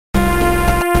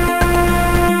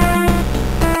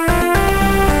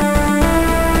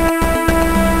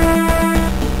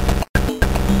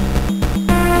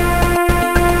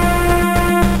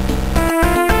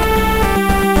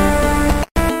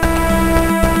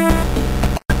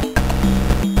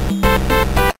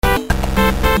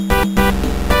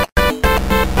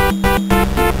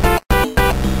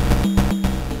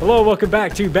welcome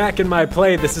back to Back in My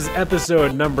Play. This is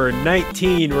episode number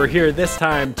 19. We're here this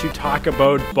time to talk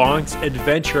about Bonk's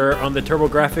adventure on the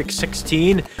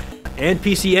Turbografx-16 and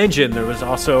PC Engine. There was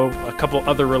also a couple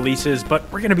other releases, but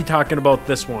we're going to be talking about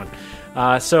this one.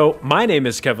 So my name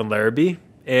is Kevin Larrabee,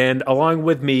 and along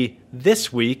with me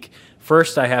this week,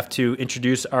 first I have to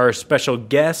introduce our special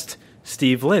guest,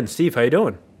 Steve Lynn. Steve, how you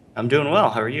doing? I'm doing well.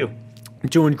 How are you? I'm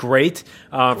doing great.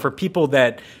 For people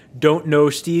that don't know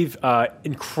Steve, he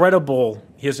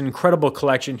has an incredible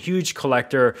collection, huge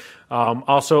collector,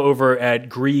 also over at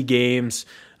Gree Games.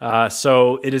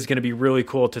 So it is going to be really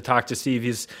cool to talk to Steve.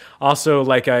 He's also,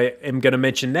 like I am going to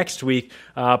mention next week,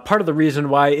 part of the reason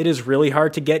why it is really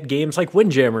hard to get games like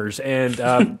Windjammers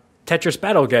and Tetris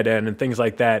Battlegeddon and things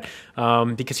like that,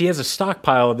 because he has a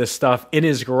stockpile of this stuff in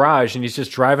his garage, and he's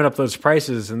just driving up those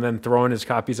prices and then throwing his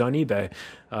copies on eBay.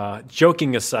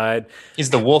 Joking aside, he's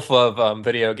the wolf of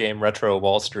video game retro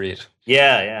Wall Street.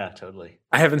 Yeah, totally.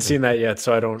 I haven't seen that yet,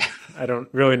 so I don't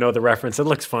really know the reference. It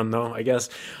looks fun though, I guess.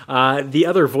 The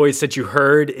other voice that you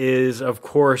heard is, of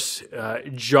course,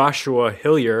 Joshua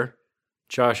Hillier.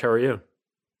 Josh, how are you?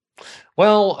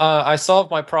 Well, I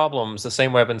solve my problems the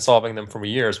same way I've been solving them for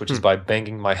years, which is by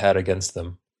banging my head against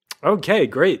them. Okay,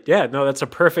 great. Yeah, no, that's a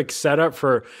perfect setup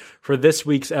for this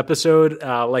week's episode.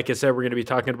 Like I said, we're going to be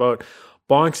talking about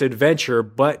Bonk's adventure,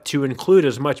 but to include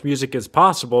as much music as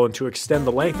possible and to extend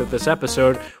the length of this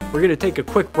episode, we're going to take a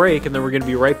quick break, and then we're going to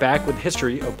be right back with the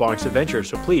history of Bonk's adventure.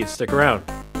 So please stick around.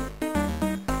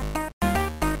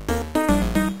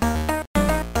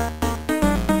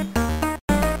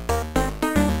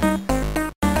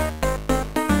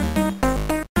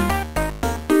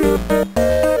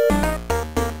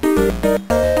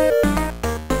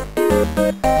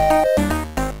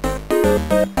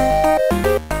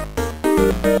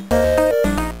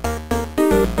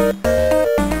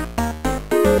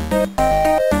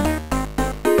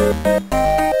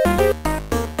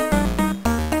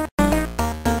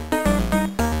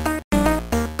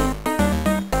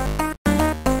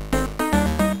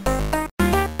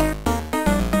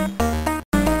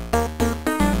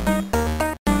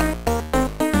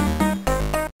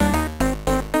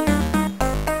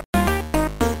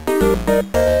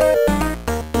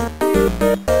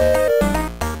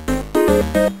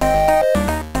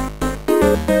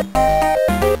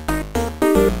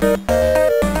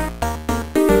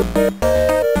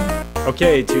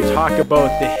 Okay, to talk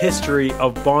about the history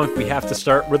of Bonk, we have to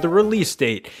start with the release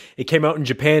date. It came out in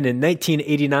Japan in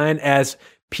 1989 as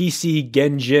PC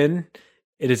Genjin.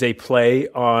 It is a play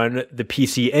on the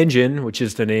PC Engine, which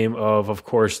is the name of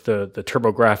course, the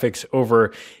Turbografx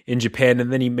over in Japan.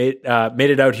 And then he made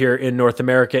it out here in North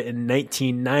America in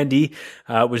 1990.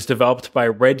 It was developed by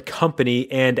Red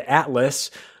Company and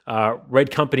Atlas. Red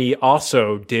Company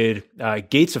also did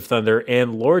Gates of Thunder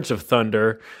and Lords of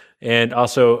Thunder, and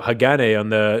also Hagane on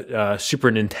the Super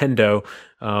Nintendo.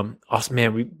 Also,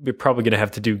 man, we're probably going to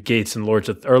have to do Gates and or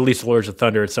at least Lords of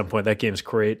Thunder at some point. That game's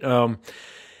great.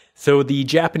 So the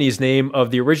Japanese name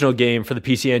of the original game for the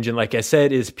PC Engine, like I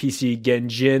said, is PC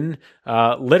Genjin.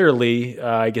 Literally,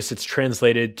 I guess it's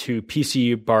translated to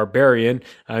PC Barbarian.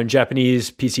 In Japanese,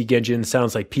 PC Genjin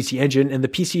sounds like PC Engine, and the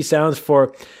PC stands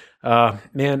for,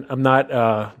 I'm not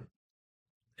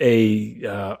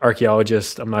a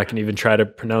archaeologist. I'm not going to even try to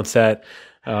pronounce that.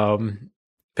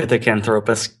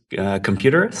 Pithecanthropus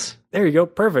computerus. There you go.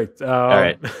 Perfect. All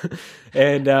right.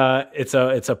 And it's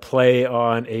a play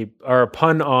on a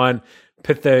pun on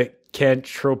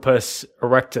Pithecanthropus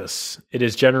erectus. It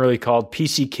is generally called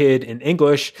PC Kid in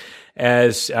English,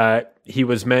 as he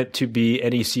was meant to be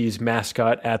NEC's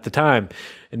mascot at the time.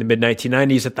 In the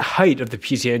mid-1990s, at the height of the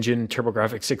PC Engine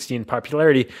Turbografx-16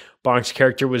 popularity, Bonk's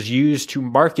character was used to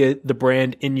market the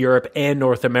brand in Europe and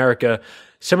North America,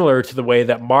 similar to the way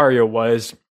that Mario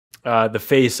was the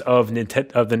face of the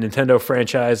Nintendo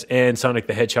franchise, and Sonic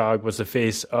the Hedgehog was the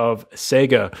face of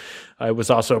Sega. It was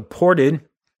also ported,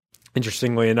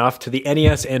 interestingly enough, to the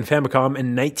NES and Famicom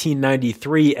in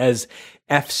 1993 as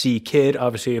FC Kid,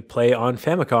 obviously a play on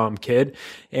Famicom Kid.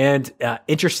 And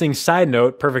interesting side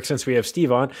note, perfect since we have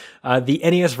Steve on, the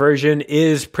NES version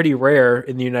is pretty rare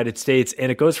in the United States,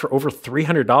 and it goes for over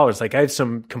 $300. Like, I have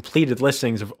some completed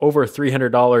listings of over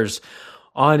 $300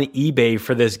 on eBay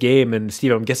for this game. And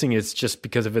Steve, I'm guessing it's just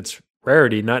because of its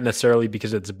rarity, not necessarily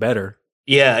because it's better.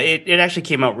 Yeah, it actually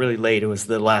came out really late. It was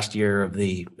the last year of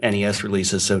the NES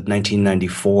releases, so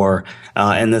 1994.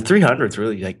 And the 300 is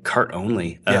really like cart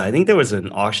only. Yeah. I think there was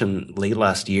an auction late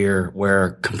last year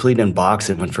where complete in box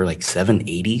it went for like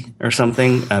 $780 or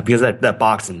something, because that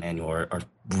box and manual are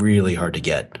really hard to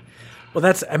get.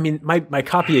 Well, my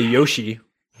copy of Yoshi,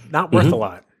 not worth a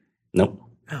lot. Nope.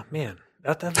 Oh, man.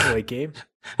 That's a great game.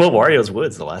 Well, Wario's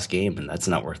Woods, the last game, and that's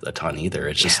not worth a ton either.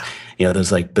 It's just,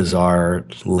 those like bizarre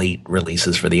late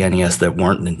releases for the NES that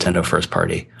weren't Nintendo first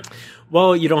party.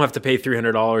 Well, you don't have to pay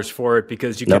 $300 for it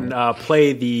because you can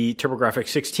play the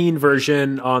Turbografx-16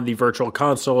 version on the Virtual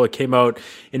Console. It came out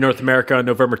in North America on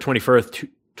November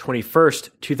 21st,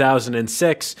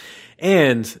 2006.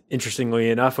 And interestingly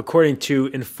enough, according to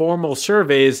informal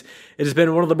surveys, it has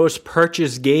been one of the most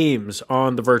purchased games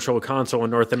on the Virtual Console in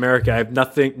North America. I have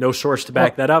no source to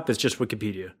back that up. It's just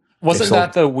Wikipedia. Wasn't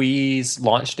that the Wii's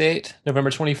launch date, November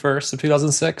 21st of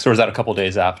 2006? Or was that a couple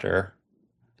days after?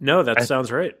 No, that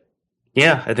sounds right.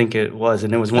 Yeah, I think it was.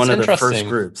 And it was one of the first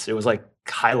groups. It was like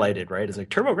highlighted, right? It's like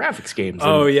TurboGrafx games.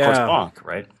 Oh, and, yeah. Of course, Bonk,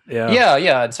 right? Yeah.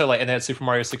 And so and they had Super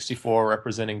Mario 64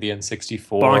 representing the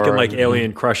N64. Bonk and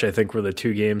Alien Crush, I think, were the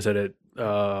two games that it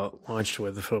launched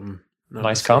with.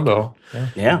 Nice combo.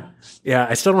 Yeah.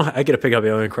 I still don't. I get to pick up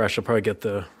Alien Crush. I'll probably get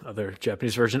the other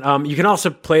Japanese version. You can also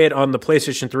play it on the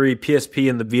PlayStation 3, PSP,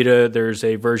 and the Vita. There's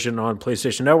a version on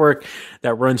PlayStation Network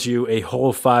that runs you a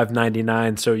whole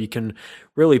 $5.99, so you can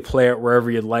really play it wherever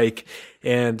you like.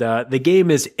 And the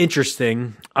game is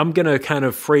interesting. I'm gonna kind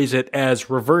of phrase it as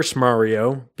reverse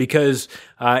Mario because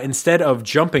instead of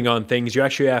jumping on things, you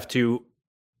actually have to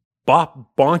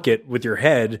bonk it with your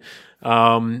head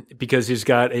because he's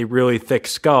got a really thick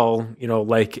skull,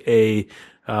 like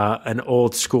an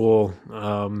old school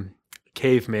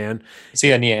caveman. Is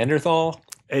he a Neanderthal?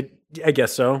 I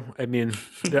guess so. I mean,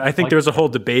 I think there was a whole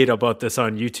debate about this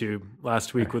on YouTube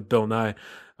last week with Bill Nye.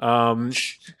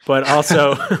 But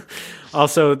also,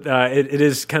 it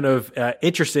is kind of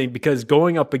interesting because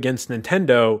going up against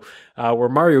Nintendo, where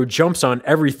Mario jumps on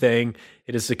everything,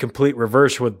 it is the complete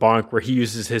reverse with Bonk, where he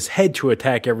uses his head to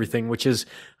attack everything, which is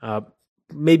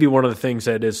maybe one of the things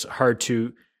that is hard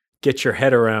to get your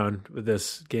head around with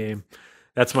this game.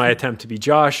 That's my attempt to be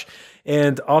Josh.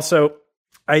 And also,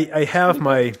 I have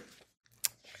my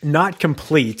not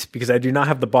complete because I do not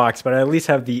have the box, but I at least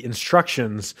have the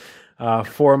instructions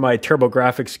for my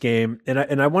Turbografx game.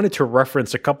 And I wanted to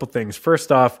reference a couple things.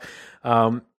 First off,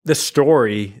 the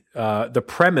story, the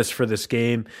premise for this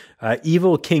game,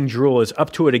 evil King Drool is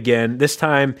up to it again. This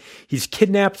time, he's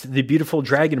kidnapped the beautiful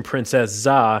dragon princess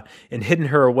Za and hidden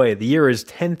her away. The year is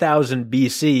 10,000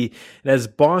 BC, and as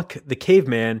Bonk the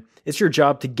caveman, it's your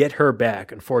job to get her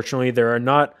back. Unfortunately, there are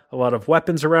not a lot of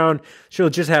weapons around, so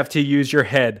you'll just have to use your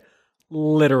head,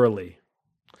 literally.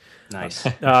 Nice.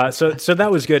 So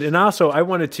that was good. And also, I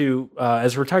wanted to,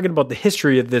 as we're talking about the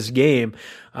history of this game,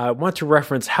 I want to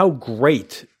reference how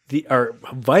great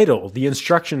vital the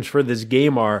instructions for this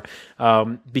game are,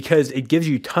 because it gives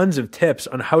you tons of tips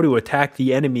on how to attack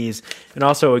the enemies, and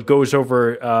also it goes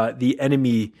over the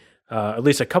enemy, at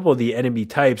least a couple of the enemy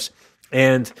types.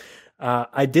 And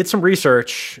I did some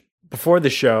research before the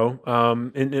show.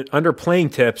 Under playing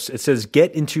tips, it says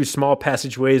get into small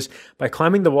passageways by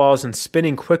climbing the walls and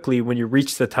spinning quickly when you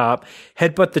reach the top.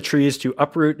 Headbutt the trees to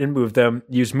uproot and move them.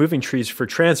 Use moving trees for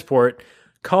transport.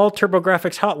 Call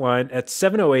Turbografx hotline at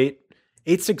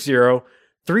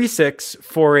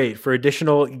 708-860-3648 for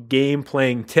additional game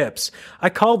playing tips. I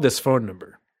called this phone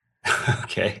number.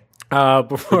 Okay.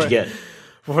 What'd you get?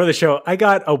 Before the show, I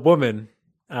got a woman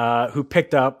who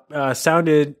picked up,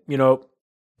 sounded,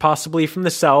 possibly from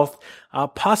the South,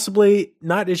 possibly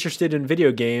not interested in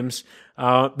video games,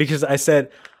 because I said,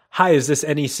 "Hi, is this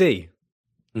NEC?"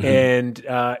 Mm-hmm. And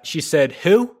she said,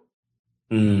 "Who?"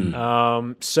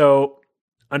 So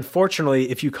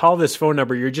unfortunately, if you call this phone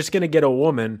number, you're just going to get a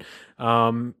woman.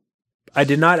 I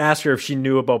did not ask her if she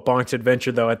knew about Bonk's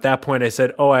Adventure, though. At that point, I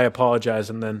said, "Oh, I apologize,"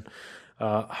 and then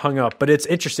hung up. But it's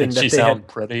interesting Did that she sound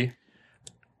pretty?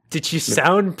 Did she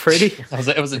sound pretty?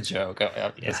 It was a joke.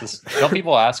 Don't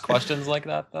people ask questions like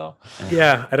that though?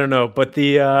 Yeah, I don't know, but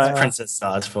the Princess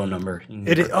Zod's phone number.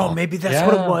 Maybe that's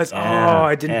what it was. Yeah. Oh,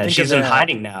 I didn't think she's of in that.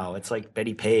 hiding now. It's like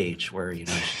Betty Page, where she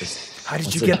just. How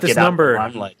did you get this number?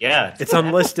 It's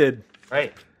unlisted.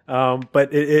 Right.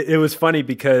 But it was funny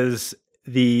because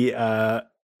the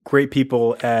great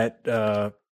people at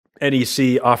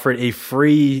NEC offered a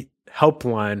free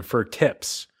helpline for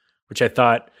tips, which I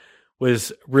thought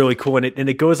was really cool. And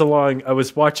it goes along. I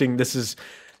was watching, this is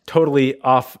totally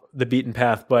off the beaten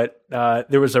path, but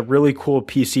there was a really cool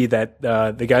PC that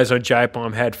the guys on Jive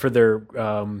Bomb had for their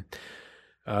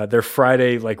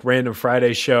Friday, like random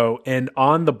Friday show. And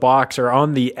on the box or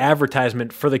on the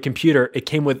advertisement for the computer, it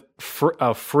came with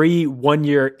a free 1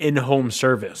 year in-home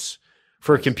service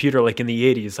for a computer, like in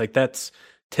the 80s. Like that's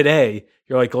today,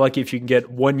 you're like lucky if you can get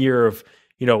 1 year of,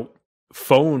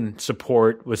 phone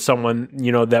support with someone,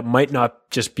 that might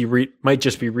not just be might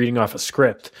just be reading off a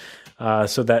script.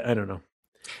 So that, I don't know.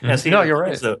 Yeah, see, No, you're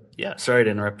right. So, yeah, sorry to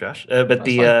interrupt, Josh. But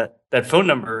That's fine. that phone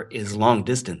number is long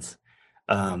distance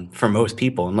for most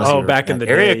people, unless Oh, you're back in the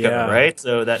area day, code, yeah. right?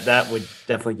 So that would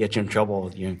definitely get you in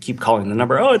trouble. Keep calling the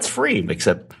number. Oh, it's free,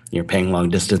 except you're paying long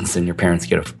distance, and your parents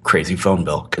get a crazy phone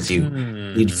bill because you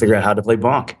need to figure out how to play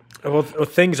Bonk. Well,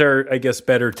 things are, I guess,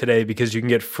 better today because you can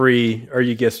get free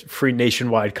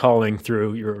nationwide calling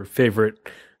through your favorite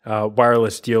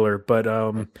wireless dealer. But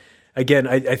again,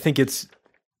 I think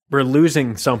we're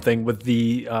losing something with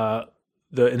the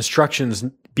instructions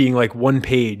being like one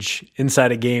page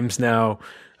inside of games now,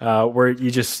 where you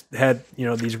just had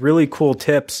these really cool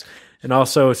tips and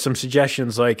also some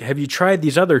suggestions like, have you tried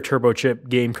these other Turbo Chip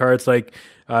game cards like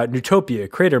Newtopia,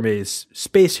 Crater Maze,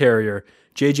 Space Harrier,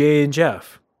 JJ and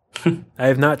Jeff? I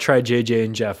have not tried JJ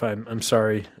and Jeff. I'm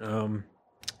sorry.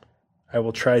 I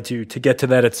will try to get to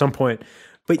that at some point.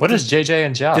 But what is JJ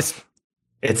and Jeff?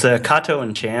 It's a Kato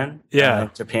and Chan.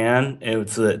 Japan.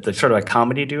 It's the sort of a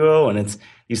comedy duo, and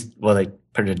they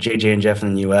put a JJ and Jeff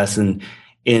in the U.S. and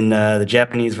in the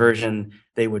Japanese version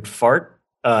they would fart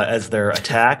as their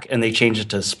attack, and they changed it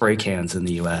to spray cans in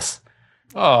the U.S.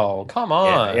 Oh, come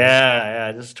on.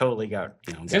 Yeah. Just totally got.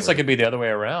 Seems like it'd be the other way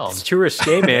around. It's too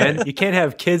risque, man. You can't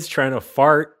have kids trying to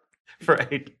fart.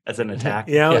 Right, as an attack.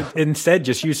 Instead,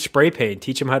 just use spray paint.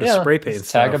 Teach them how to spray paint.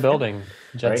 Tag a building.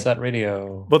 Jet Set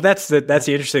Radio. Well, that's the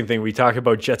interesting thing. We talked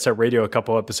about Jet Set Radio a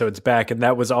couple episodes back, and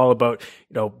that was all about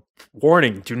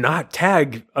warning: do not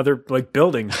tag other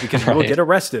buildings because you will get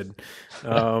arrested.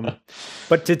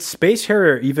 But did Space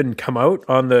Harrier even come out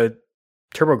on the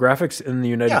Turbografx in the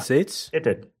United States? It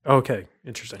did. Okay,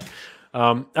 interesting.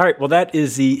 All right, well, that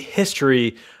is the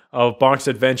history of Bonk's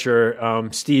adventure.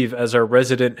 Steve, as our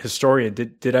resident historian,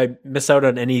 did I miss out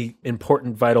on any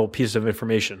important, vital piece of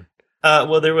information?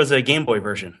 Well, there was a Game Boy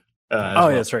version. Yeah,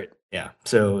 that's right. Yeah,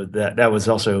 so that was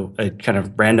also a kind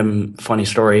of random, funny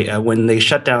story. When they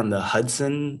shut down the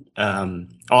Hudson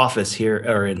office here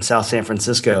or in South San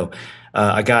Francisco,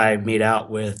 a guy made out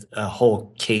with a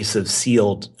whole case of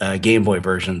sealed Game Boy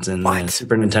versions and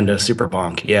Super Nintendo Super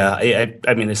Bonk. Yeah,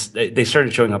 I mean, they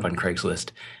started showing up on Craigslist,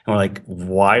 and we're like,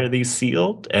 "Why are these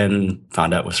sealed?" And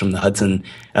found out it was from the Hudson.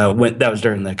 That was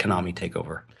during the Konami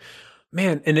takeover.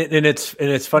 Man, and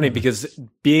it's funny because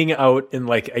being out in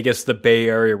I guess the Bay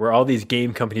Area where all these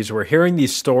game companies were hearing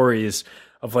these stories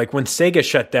of when Sega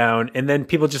shut down, and then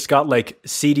people just got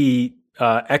CD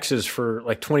X's for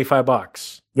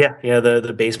 $25. Yeah,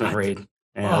 the basement raid.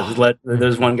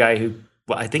 There's one guy who,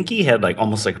 I think he had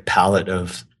almost a pallet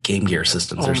of Game Gear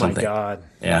systems or something. Oh my God.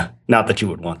 Yeah, not that you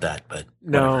would want that, but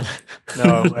no.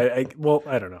 I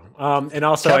don't know. And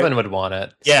also Kevin would want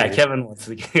it. Yeah, Kevin wants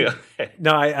the.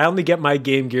 No, I only get my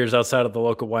Game Gears outside of the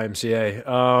local YMCA.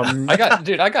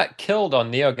 I got killed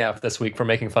on NeoGAF this week for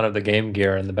making fun of the Game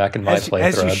Gear in the back in my playthrough.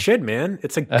 As you should, man.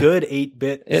 It's a good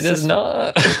 8-bit. It is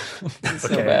not. It's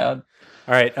so bad.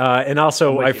 All right. And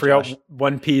also, I forgot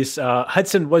one piece.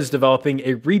 Hudson was developing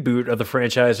a reboot of the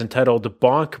franchise entitled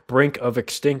Bonk, Brink of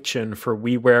Extinction for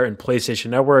WiiWare and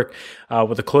PlayStation Network.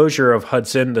 With the closure of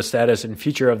Hudson, the status and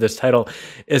future of this title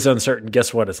is uncertain.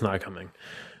 Guess what? It's not coming.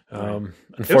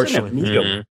 Unfortunately. There's an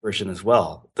Amiga version as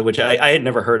well, which I had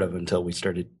never heard of until we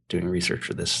started doing research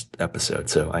for this episode.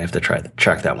 So I have to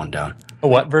track that one down. A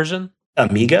what version?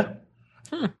 Amiga.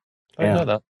 I didn't know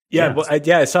that. Yeah, well,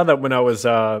 I saw that when I was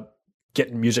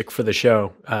getting music for the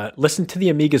show. Listen to the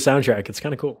Amiga soundtrack. It's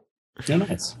kind of cool. Yeah,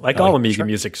 nice. All Amiga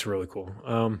music's really cool.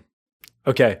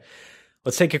 Okay,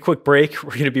 let's take a quick break.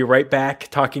 We're going to be right back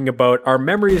talking about our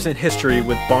memories and history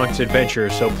with Bonk's adventure.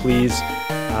 So please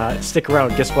stick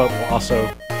around. Guess what? We'll also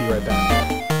be right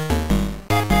back.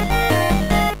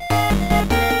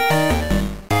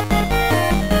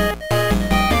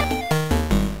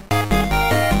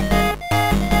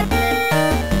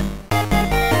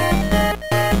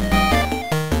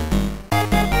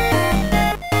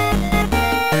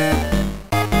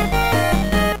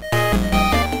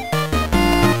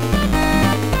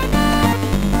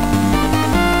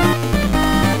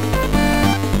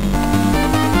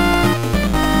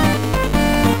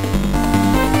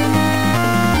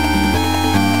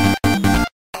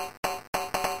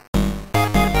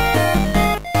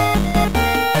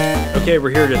 Okay,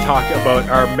 we're here to talk about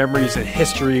our memories and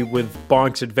history with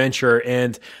Bonk's adventure,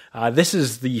 and this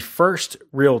is the first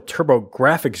real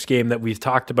Turbografx game that we've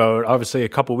talked about. Obviously, a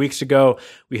couple weeks ago,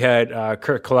 we had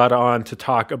Kurt Collada on to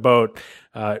talk about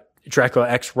Dracula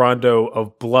X Rondo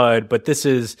of Blood, but this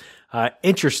is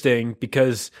interesting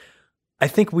because I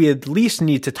think we at least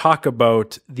need to talk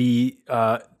about the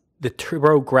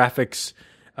Turbografx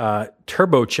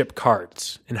turbo chip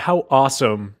cards and how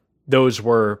awesome those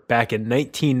were back in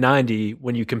 1990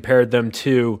 when you compared them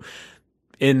to,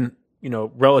 in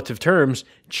relative terms,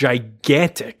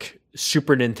 gigantic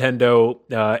Super Nintendo,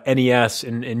 NES,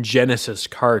 and Genesis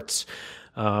carts.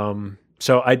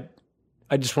 So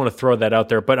I just want to throw that out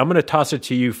there. But I'm going to toss it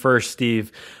to you first,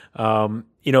 Steve.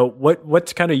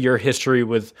 What's kind of your history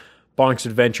with Bonk's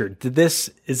Adventure?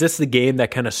 Is this the game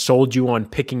that kind of sold you on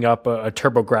picking up a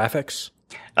Turbografx?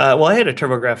 Well, I had a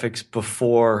Turbografx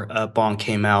before Bonk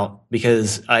came out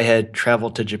because I had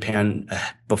traveled to Japan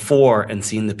before and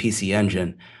seen the PC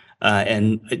Engine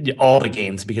and all the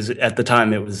games, because at the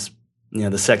time it was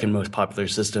the second most popular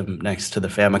system next to the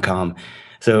Famicom.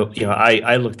 So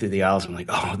I looked through the aisles and I'm like,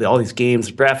 oh, all these games,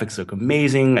 the graphics look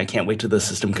amazing. I can't wait till the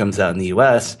system comes out in the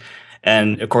US.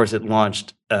 And of course, it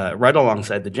launched right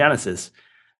alongside the Genesis.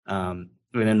 And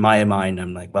in my mind,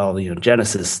 I'm like, well,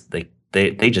 Genesis,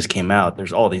 they just came out.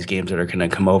 There's all these games that are going to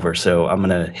come over, so I'm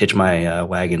going to hitch my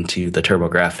wagon to the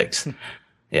Turbografx.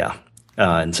 Yeah,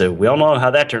 and so we all know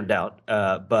how that turned out.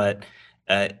 But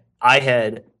I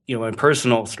had, my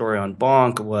personal story on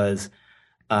Bonk was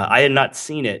I had not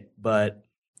seen it, but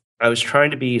I was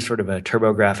trying to be sort of a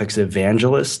Turbografx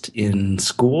evangelist in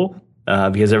school.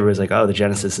 Because everybody's like, oh, the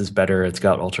Genesis is better. It's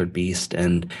got Altered Beast.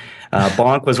 And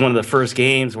Bonk was one of the first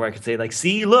games where I could say, like,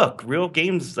 see, look, real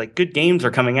games, like good games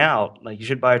are coming out. Like, you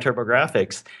should buy a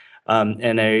Turbografx.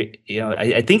 And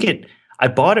I think I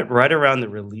bought it right around the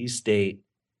release date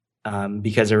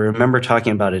because I remember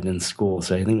talking about it in school.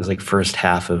 So I think it was like first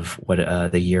half of what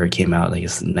the year it came out, like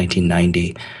it's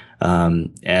 1990.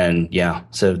 And yeah,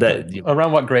 so that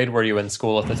around what grade were you in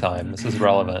school at the time? This is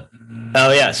relevant.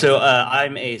 Oh yeah, so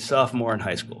I'm a sophomore in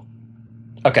high school.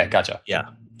 Okay, gotcha.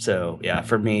 Yeah, so yeah,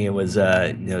 for me it was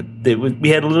we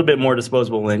had a little bit more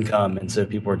disposable income, and so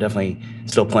people were definitely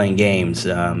still playing games.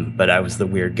 But I was the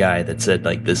weird guy that said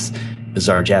like this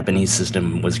bizarre Japanese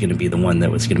system was going to be the one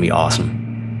that was going to be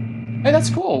awesome. Hey,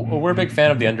 that's cool. Well, we're a big fan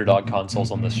of the underdog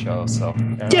consoles on this show, so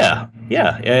yeah,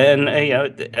 and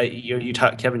you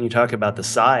talk, Kevin. You talk about the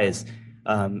size.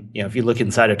 If you look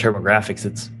inside a Turbografx,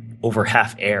 it's over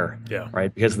half air,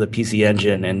 right? Because of the PC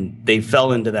Engine, and they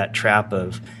fell into that trap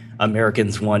of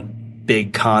Americans want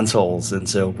big consoles, and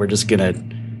so we're just gonna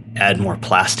add more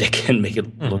plastic and make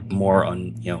it look more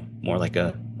more like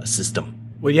a system.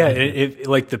 Well, yeah,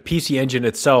 like the PC Engine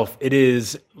itself,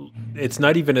 it's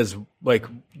not even as like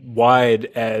wide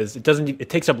as it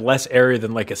takes up less area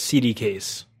than like a CD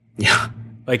case. Yeah.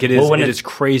 Like it is, it is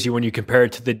crazy when you compare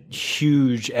it to the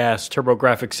huge ass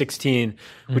Turbografx-16,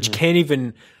 which can't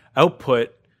even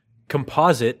output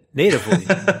composite natively.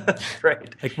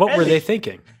 Right. Like what were they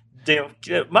thinking? They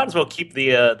might as well keep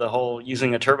the whole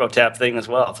using a turbo tap thing as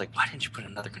well. It's like, why didn't you put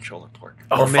another controller port?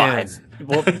 Oh or man. Five?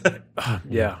 Well,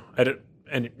 yeah.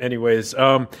 Anyways,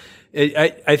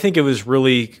 I think it was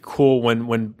really cool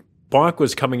when Bonk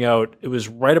was coming out. It was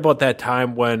right about that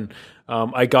time when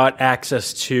I got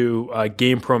access to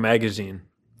GamePro magazine,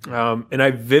 and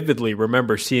I vividly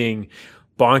remember seeing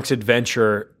Bonk's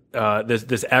Adventure,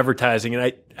 this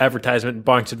advertisement in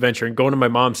Bonk's Adventure, and going to my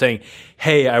mom saying,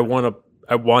 "Hey, I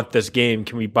want this game.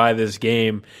 Can we buy this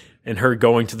game?" And her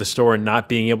going to the store and not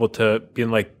being able to,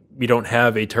 being like, "We don't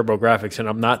have a Turbografx, and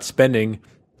I'm not spending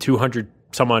 $200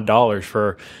 some odd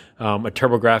for a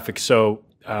Turbografx." So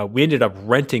we ended up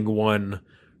renting one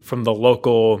from the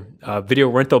local video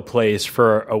rental place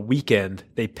for a weekend.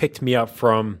 They picked me up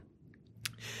from.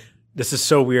 This is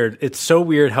so weird. It's so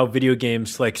weird how video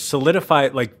games like solidify,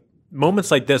 like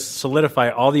moments like this solidify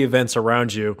all the events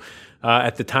around you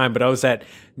at the time. But I was at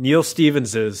Neil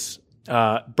Stevens's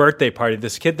birthday party.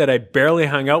 This kid that I barely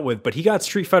hung out with, but he got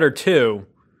Street Fighter 2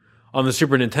 on the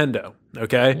Super Nintendo.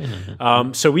 Okay.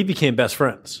 So we became best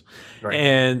friends. Right.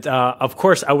 And, of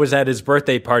course I was at his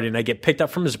birthday party and I get picked up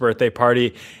from his birthday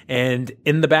party, and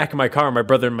in the back of my car, my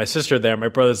brother and my sister there, my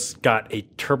brother's got a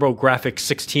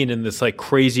Turbografx-16 in this like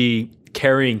crazy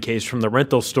carrying case from the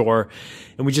rental store.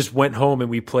 And we just went home and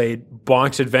we played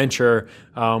Bonk's Adventure,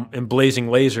 and Blazing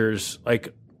Lasers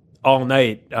like all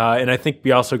night. And I think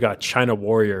we also got China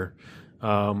Warrior,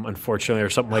 unfortunately, or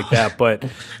something like that. But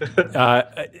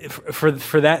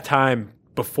for that time,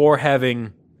 before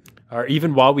having, or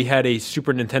even while we had a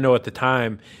Super Nintendo at the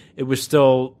time, it was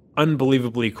still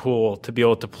unbelievably cool to be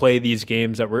able to play these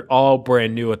games that were all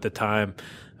brand new at the time.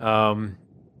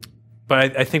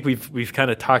 But I think we've kind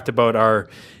of talked about our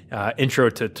intro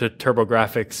to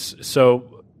Turbografx.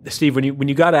 So, Steve, when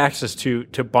you got access to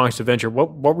Bonk's Adventure,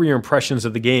 what were your impressions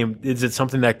of the game? Is it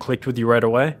something that clicked with you right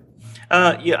away?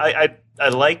 Yeah, I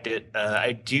liked it.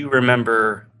 I do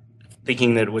remember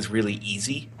thinking that it was really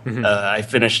easy. I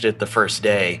finished it the first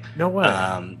day. No way.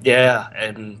 Yeah,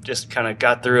 and just kind of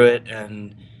got through it,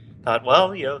 and thought,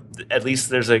 well, at least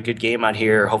there's a good game out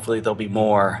here. Hopefully there'll be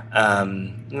more. I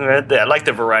like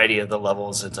the variety of the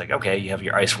levels. It's like, okay, you have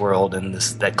your ice world, and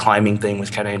that climbing thing was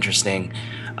kind of interesting.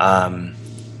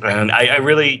 And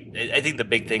I think the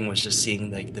big thing was just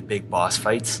seeing like the big boss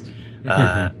fights,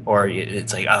 or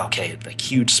it's like, oh, okay, like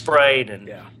huge sprite and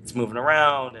it's moving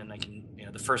around, and I can,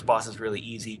 the first boss is really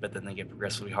easy, but then they get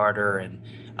progressively harder, and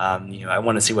I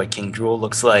want to see what King Drool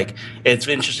looks like. It's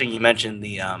interesting you mentioned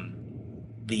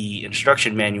the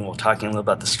instruction manual talking a little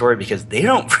about the story, because they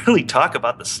don't really talk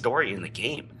about the story in the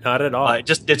game. Not at all.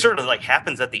 It sort of like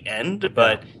happens at the end,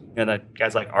 but. The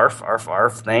guy's like, arf, arf,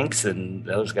 arf, thanks. And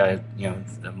the other guy,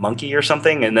 a monkey or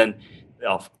something. And then,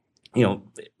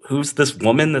 who's this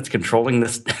woman that's controlling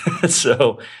this?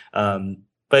 So,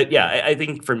 but yeah, I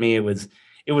think for me, it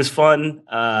was fun.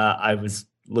 I was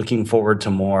looking forward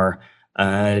to more.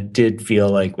 Did feel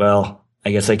like, well,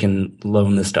 I guess I can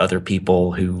loan this to other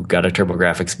people who got a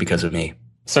TurboGrafx because of me.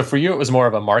 So for you, it was more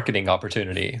of a marketing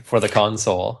opportunity for the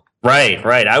console. Right.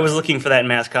 I was looking for that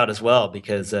mascot as well,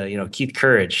 because Keith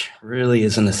Courage really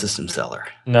isn't a system seller.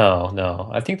 No.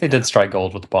 I think they did strike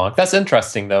gold with Bonk. That's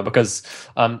interesting though, because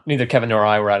neither Kevin nor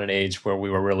I were at an age where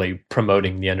we were really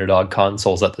promoting the underdog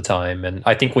consoles at the time, and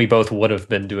I think we both would have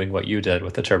been doing what you did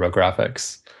with the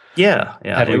TurboGrafx. Yeah.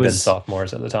 Had we been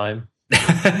sophomores at the time.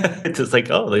 It's just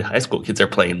like, oh, the high school kids are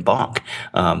playing Bonk.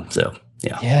 So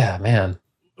yeah. Yeah, man.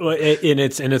 Well, and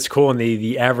it's cool. And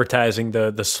the advertising,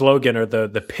 the slogan or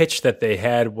the pitch that they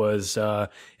had was,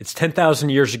 it's 10,000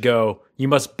 years ago. You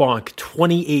must bonk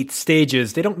 28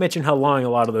 stages. They don't mention how long a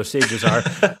lot of those stages are.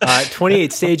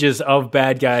 28 stages of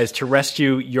bad guys to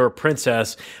rescue your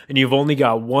princess, and you've only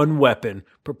got one weapon.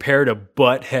 Prepare to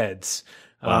butt heads.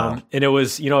 Wow. And it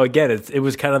was, again, it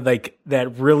was kind of like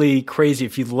that really crazy.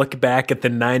 If you look back at the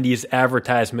 90s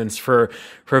advertisements for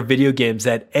video games,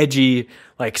 that edgy,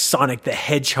 like Sonic the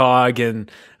Hedgehog and,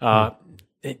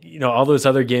 all those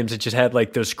other games that just had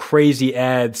like those crazy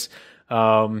ads.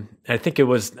 I think it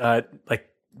was, like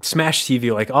Smash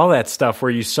TV, like all that stuff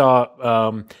where you saw,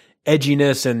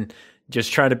 edginess and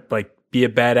just trying to like be a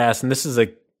badass. And this is a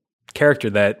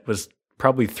character that was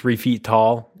probably 3 feet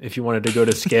tall if you wanted to go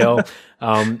to scale,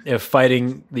 if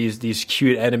fighting these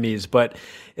cute enemies. But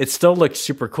it still looked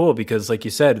super cool because, like you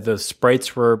said, the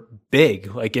sprites were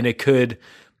big, like, and it could,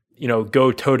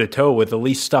 go toe to toe with at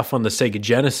least stuff on the Sega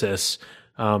Genesis,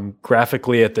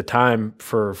 graphically at the time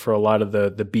for a lot of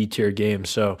the B tier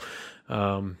games. So,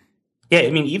 yeah,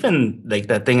 I mean, even like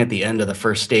that thing at the end of the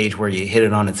first stage where you hit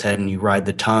it on its head and you ride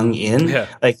the tongue in,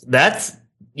 like that's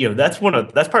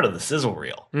part of the sizzle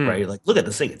reel, right? Like, look at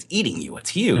this thing; it's eating you.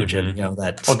 It's huge, and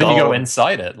that. Well, then you go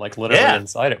inside it, like literally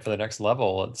inside it for the next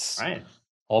level. It's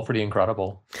all pretty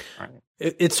incredible. Right.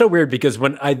 It's so weird because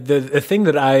when the thing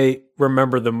that I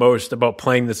remember the most about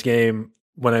playing this game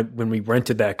when we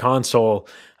rented that console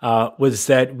was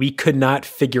that we could not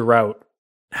figure out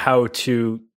how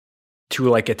to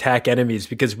like attack enemies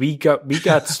because we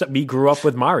grew up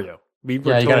with Mario. You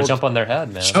got to jump on their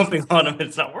head, man. Jumping on them,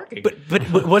 it's not working. But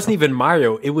it wasn't even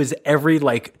Mario. It was every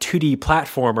like 2D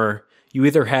platformer. You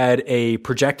either had a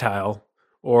projectile,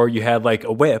 or you had like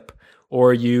a whip,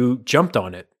 or you jumped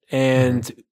on it.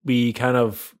 And we kind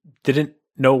of didn't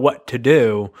know what to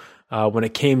do when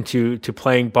it came to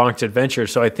playing Bonk's Adventure.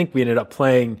 So I think we ended up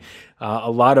playing a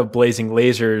lot of Blazing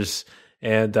Lasers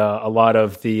and a lot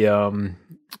of the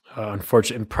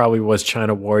unfortunately, probably was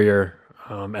China Warrior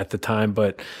at the time,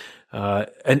 but.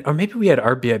 Or maybe we had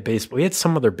RBI baseball. We had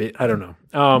some other I don't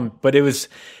know. But it was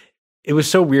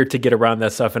so weird to get around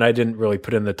that stuff, and I didn't really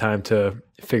put in the time to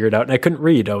figure it out. And I couldn't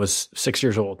read. I was 6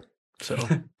 years old, so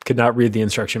could not read the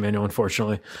instruction manual,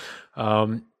 unfortunately.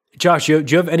 Josh, do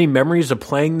you have any memories of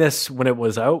playing this when it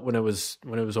was out, when it was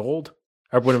old,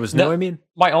 or when it was new? I mean,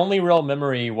 my only real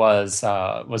memory was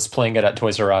playing it at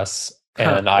Toys R Us,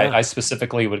 and I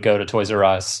specifically would go to Toys R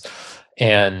Us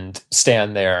and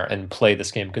stand there and play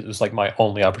this game because it was like my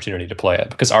only opportunity to play it,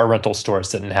 because our rental stores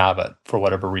didn't have it for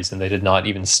whatever reason. They did not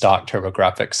even stock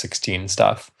Turbografx-16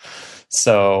 stuff.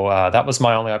 So that was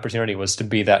my only opportunity, was to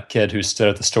be that kid who stood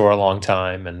at the store a long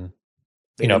time, and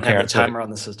parents have a timer on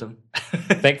the system.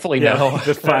 Thankfully, no.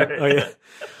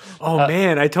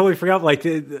 Man, I totally forgot. Like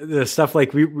the stuff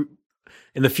like we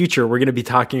in the future we're going to be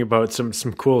talking about some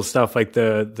cool stuff like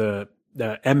the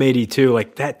M82,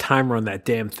 like that timer on that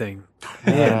damn thing.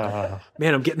 Man,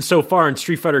 I'm getting so far in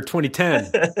Street Fighter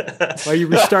 2010. Why are you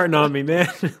restarting on me, man?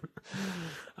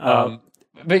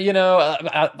 But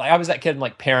I was that kid, and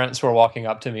like parents were walking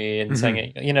up to me and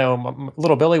saying,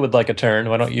 little Billy would like a turn.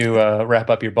 Why don't you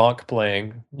wrap up your Bonk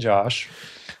playing, Josh?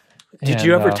 Did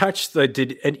you ever touch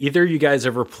did either of you guys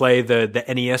ever play the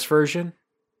NES version?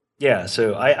 Yeah,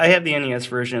 so I have the NES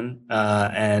version,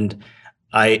 and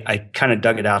I kind of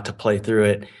dug it out to play through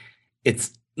it. It's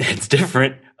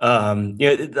different.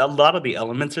 A lot of the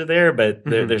elements are there, but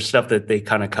there's stuff that they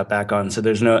kind of cut back on. So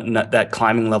there's not that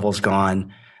climbing level's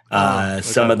gone. Okay.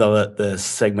 Some of the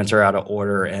segments are out of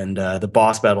order, and the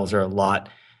boss battles are a lot.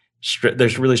 They're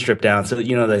really stripped down. So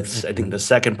that's I think the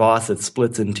second boss that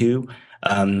splits in two.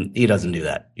 He doesn't do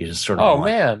that. You just sort of. Oh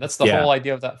man, that's the whole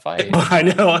idea of that fight. I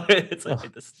know. It's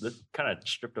like this kind of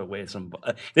stripped away some.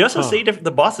 They also say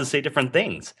the bosses say different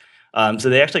things. So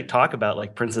they actually talk about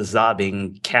like Princess Za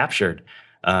being captured,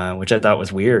 which I thought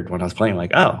was weird when I was playing.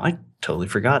 Like, oh, I totally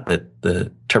forgot that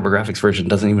the Turbografx version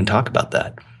doesn't even talk about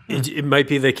that. It might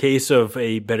be the case of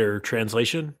a better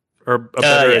translation or a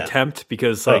better attempt,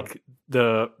 because like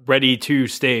the ready to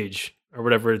stage or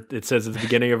whatever it says at the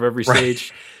beginning of every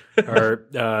stage, or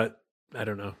I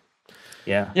don't know.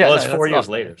 Yeah. Well, it's 4 years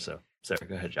later. So sorry,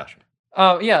 go ahead, Josh.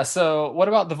 Yeah. So what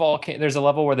about the volcano? There's a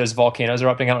level where there's volcanoes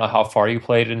erupting. I don't know how far you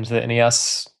played into the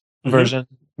NES version,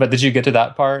 but did you get to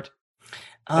that part?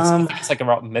 It's like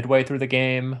about midway through the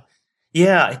game.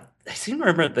 Yeah, I seem to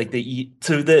remember like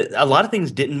a lot of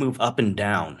things didn't move up and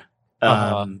down.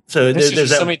 So there's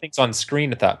so many things on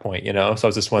screen at that point, So I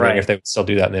was just wondering if they would still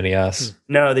do that in the NES.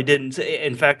 No, they didn't.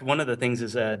 In fact, one of the things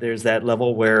is there's that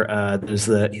level where there's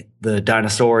the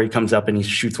dinosaur. He comes up and he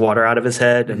shoots water out of his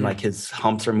head, and like his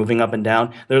humps are moving up and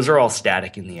down. Those are all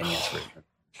static in the NES version.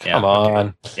 Yeah. Come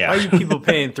on. Yeah. Why are you people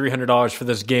paying $300 for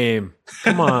this game?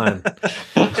 Come on.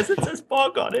 Because it says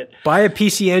Bonk on it. Buy a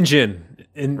PC Engine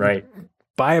and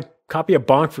buy a copy of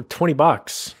Bonk for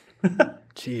 $20.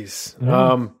 Jeez.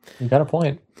 You got a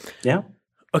point. Yeah.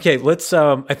 Okay, let's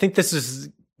I think this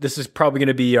is probably going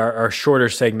to be our shorter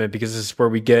segment, because this is where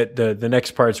we get the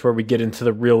next part's where we get into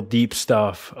the real deep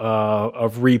stuff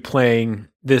of replaying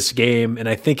this game, and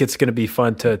I think it's going to be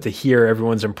fun to hear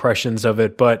everyone's impressions of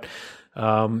it. But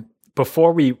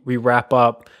before we wrap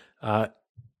up, I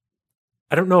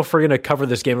don't know if we're going to cover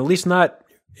this game, at least not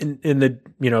in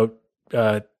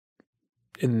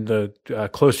the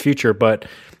close future. But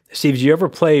Steve, did you ever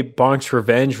play Bonk's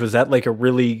Revenge? Was that like a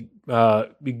really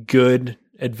good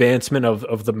advancement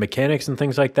of the mechanics and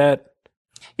things like that?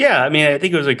 Yeah, I mean, I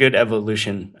think it was a good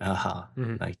evolution.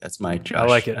 Like that's my Josh. I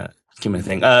like it. Human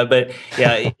thing. But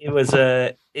yeah, it was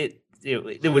it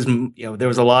was there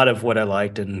was a lot of what I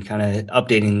liked, and kind of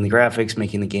updating the graphics,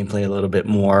 making the gameplay a little bit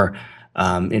more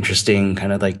interesting.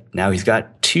 Kind of like now he's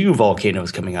got two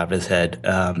volcanoes coming out of his head,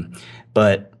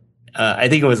 but I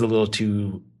think it was a little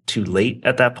too late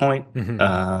at that point.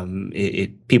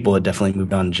 People had definitely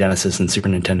moved on. Genesis and Super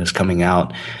Nintendo's coming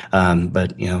out,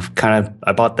 but kind of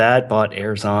I bought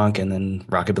Air Zonk, and then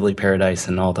Rockabilly Paradise,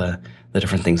 and all the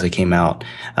different things that came out.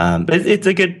 But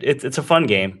it's a fun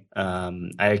game.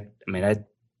 I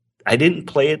didn't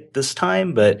play it this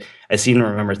time, but I seem to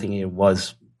remember thinking it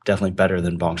was definitely better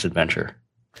than Bonk's Adventure.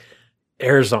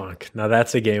 Air Zonk. Now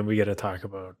that's a game we got to talk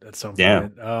about at some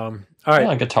point. All right,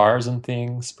 yeah, guitars and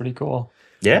things, pretty cool.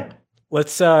 Yeah.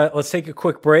 Let's take a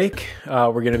quick break.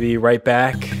 We're going to be right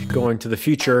back, going to the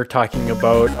future, talking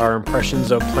about our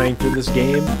impressions of playing through this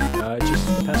game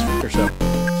just the past week or so.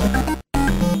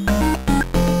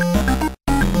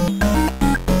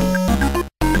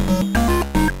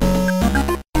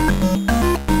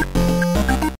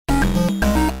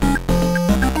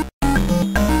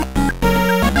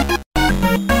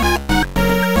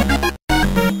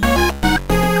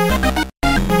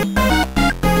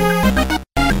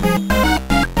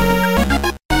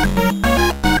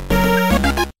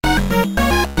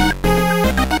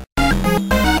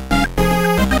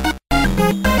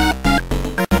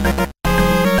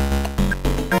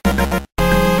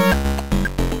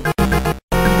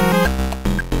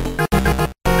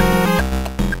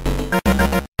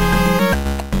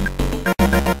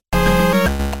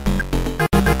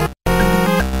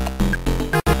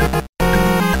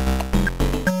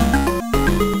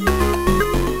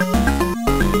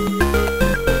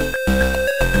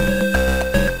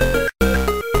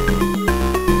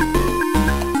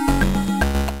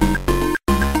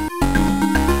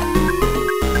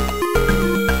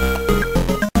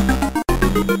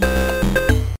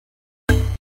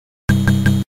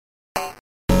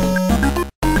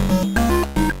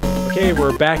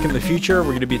 We're back in the future. We're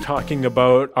going to be talking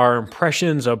about our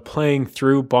impressions of playing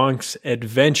through Bonk's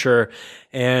Adventure,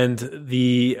 and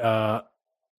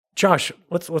Josh,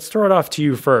 let's throw it off to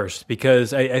you first,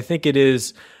 because I think it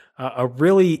is a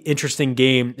really interesting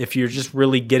game if you're just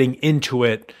really getting into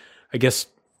it. I guess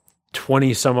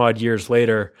 20 some odd years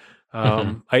later,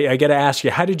 I got to ask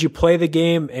you, how did you play the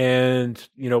game, and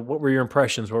what were your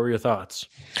impressions? What were your thoughts?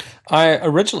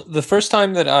 The first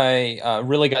time that I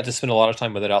really got to spend a lot of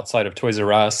time with it outside of Toys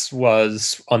R Us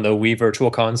was on the Wii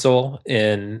Virtual Console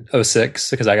in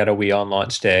 '06, because I got a Wii on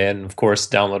launch day, and of course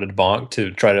downloaded Bonk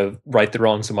to try to right the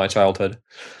wrongs of my childhood.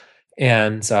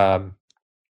 And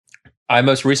I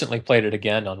most recently played it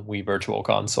again on Wii Virtual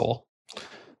Console.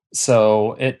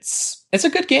 So it's a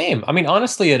good game. I mean,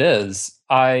 honestly, it is.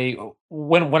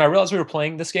 When I realized we were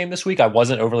playing this game this week, I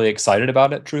wasn't overly excited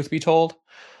about it, truth be told,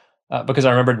 because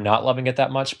I remembered not loving it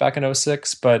that much back in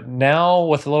 '06. But now,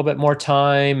 with a little bit more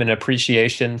time and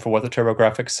appreciation for what the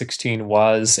Turbografx-16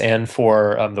 was, and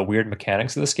for the weird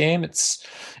mechanics of this game, it's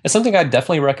something I'd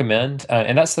definitely recommend.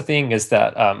 And that's the thing, is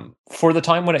that for the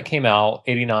time when it came out,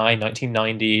 89,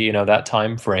 1990, that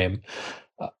time frame,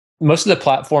 most of the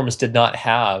platforms did not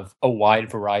have a wide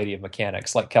variety of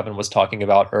mechanics like Kevin was talking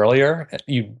about earlier.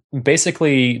 You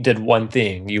basically did one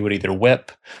thing. You would either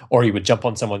whip, or you would jump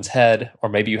on someone's head, or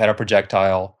maybe you had a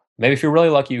projectile. Maybe if you're really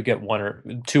lucky, you get one or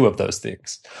two of those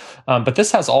things. But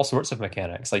this has all sorts of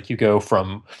mechanics. Like, you go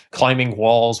from climbing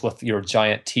walls with your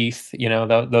giant teeth,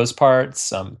 those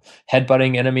parts,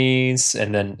 headbutting enemies,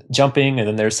 and then jumping. And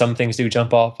then there's some things you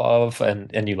jump off of,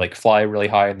 and you like fly really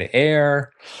high in the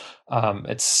air.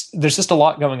 There's just a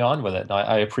lot going on with it, and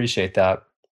I appreciate that.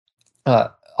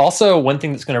 Also, one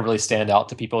thing that's going to really stand out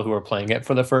to people who are playing it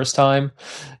for the first time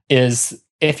is,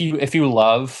 if you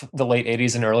love the late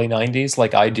 80s and early 90s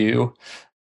like I do,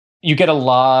 you get a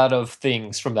lot of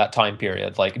things from that time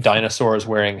period, like dinosaurs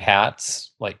wearing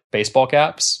hats, like baseball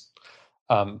caps,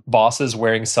 bosses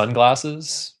wearing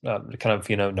sunglasses, kind of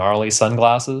gnarly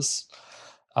sunglasses,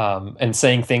 and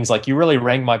saying things like, "You really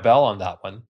rang my bell on that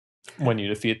one," when you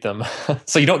defeat them.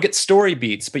 So you don't get story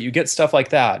beats, but you get stuff like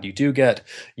that.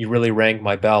 You really rang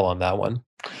my bell on that one,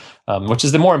 which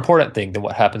is the more important thing than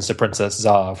what happens to Princess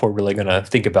Za, if we're really going to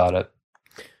think about it.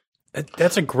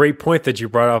 That's a great point that you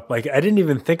brought up. Like, I didn't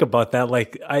even think about that.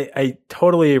 Like, I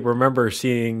totally remember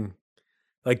seeing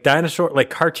like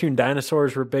cartoon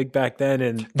dinosaurs were big back then.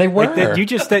 And they were. Like, you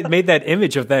just made that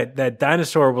image of that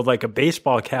dinosaur with like a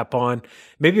baseball cap on.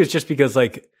 Maybe it was just because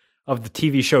like of the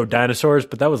TV show Dinosaurs,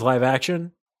 but that was live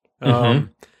action. I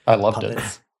loved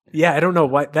it. Yeah, I don't know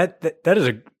why that is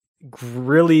a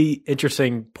really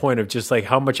interesting point of just like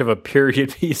how much of a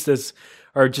period piece this,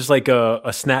 or just like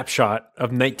a snapshot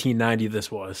of 1990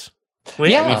 this was. Well,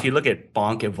 yeah, I mean, if you look at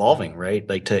Bonk evolving, right,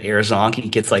 like to Air Zonk, he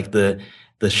gets like the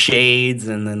shades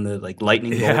and then the like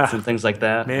lightning bolts and things like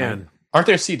that. Man, aren't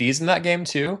there CDs in that game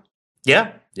too?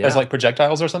 Yeah. As like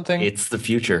projectiles or something. It's the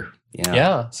future.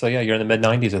 Yeah. So you're in the mid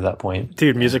 90s at that point.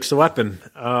 Dude, music's the weapon.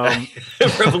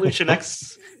 Revolution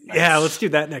X. Nice. Yeah, let's do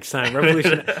that next time.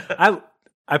 Revolution.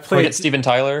 I played Steven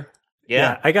Tyler.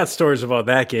 Yeah, I got stories about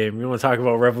that game. You want to talk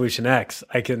about Revolution X?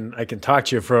 I can talk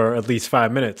to you for at least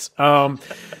 5 minutes.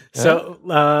 So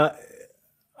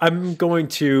I'm going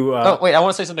to. Oh wait, I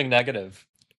want to say something negative.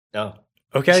 Oh,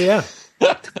 okay, yeah.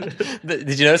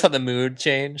 Did you notice how the mood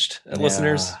changed,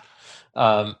 listeners?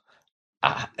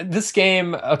 This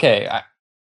game, okay.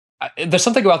 There's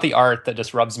something about the art that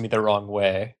just rubs me the wrong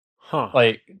way. Huh.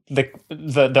 Like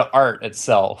the art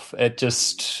itself,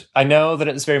 I know that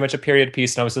it's very much a period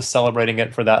piece, and I was just celebrating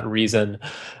it for that reason.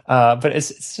 But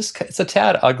it's a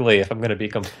tad ugly, if I'm going to be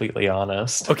completely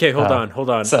honest. Okay, hold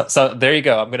on. So there you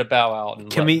go. I'm going to bow out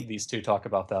and let these two talk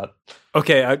about that.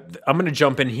 Okay, I'm going to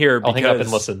jump in here. I'll hang up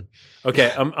and listen.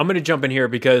 Okay, I'm going to jump in here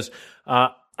because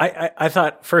I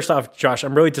thought, first off, Josh,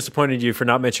 I'm really disappointed in you for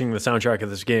not mentioning the soundtrack of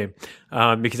this game,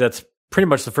 because that's pretty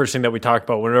much the first thing that we talk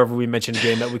about whenever we mention a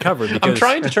game that we cover. Because, I'm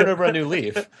trying to turn over a new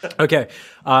leaf. Okay.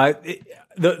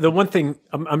 The one thing,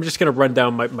 I'm just going to run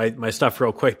down my stuff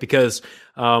real quick because,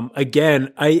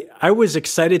 again, I was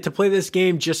excited to play this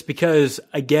game just because,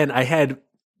 again, I had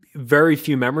very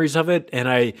few memories of it, and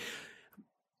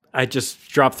I just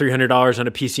dropped $300 on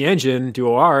a PC Engine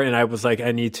Duo R, and I was like,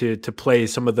 I need to play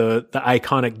some of the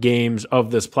iconic games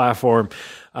of this platform.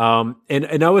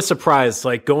 And I was surprised,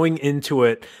 like going into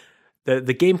it,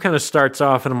 the game kind of starts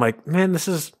off and I'm like, man,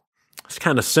 it's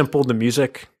kind of simple. The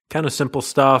music, kind of simple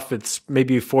stuff. It's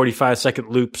maybe a 45-second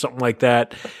loop, something like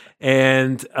that.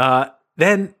 And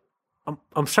then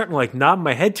I'm starting to like nod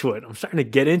my head to it. I'm starting to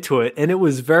get into it. And it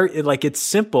was it's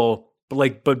simple,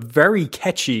 but very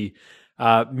catchy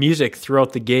music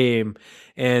throughout the game.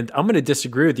 And I'm going to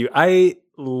disagree with you. I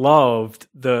loved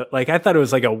I thought it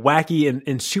was like a wacky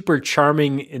and super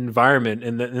charming environment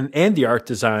and the art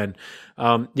design.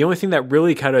 The only thing that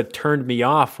really kind of turned me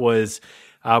off was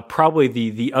probably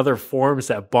the other forms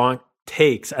that Bonk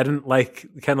takes. I didn't like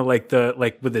kind of like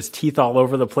with his teeth all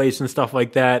over the place and stuff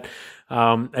like that.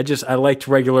 I liked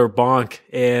regular Bonk,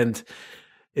 and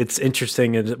it's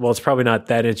interesting. And well, it's probably not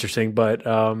that interesting, but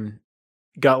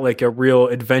got like a real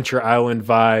Adventure Island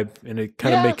vibe, and it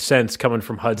kind of makes sense coming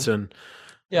from Hudson.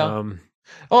 Yeah.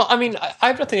 Well, I mean, I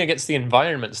have nothing against the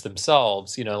environments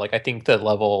themselves. You know, like I think the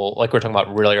level, like we're talking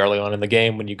about really early on in the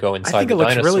game, when you go inside the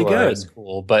dinosaur, really good. Is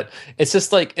cool. But it's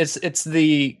just like it's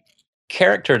the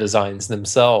character designs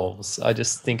themselves. I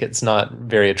just think it's not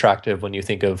very attractive when you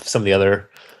think of some of the other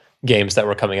games that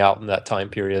were coming out in that time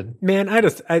period. Man, I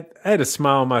had a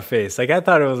smile on my face. Like I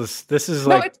thought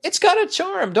it's got a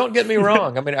charm. Don't get me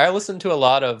wrong. I mean, I listened to a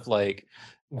lot of like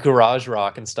garage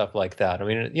rock and stuff like that. I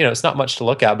mean, you know, it's not much to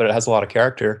look at, but it has a lot of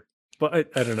character. Well,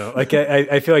 I don't know. Like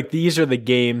I feel like these are the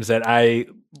games that I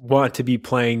want to be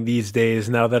playing these days.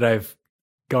 Now that I've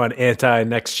gone anti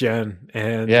next gen,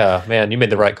 and yeah, man, you made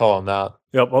the right call on that.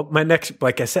 Yeah, well, my next,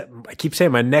 like I said, I keep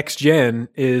saying my next gen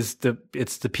is the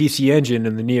PC Engine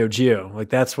and the Neo Geo. Like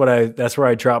that's where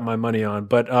I drop my money on.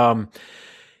 But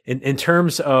in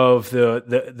terms of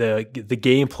the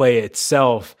gameplay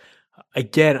itself,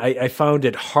 again, I found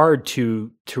it hard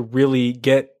to really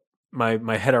get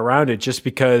my head around it, just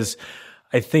because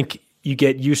I think you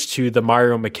get used to the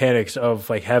Mario mechanics of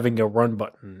like having a run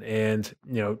button and,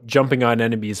 you know, jumping on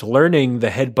enemies, learning the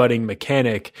headbutting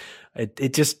mechanic.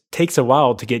 It just takes a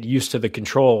while to get used to the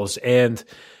controls, and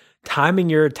timing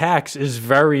your attacks is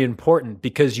very important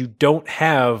because you don't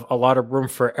have a lot of room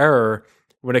for error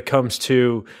when it comes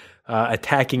to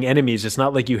attacking enemies. It's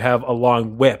not like you have a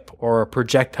long whip or a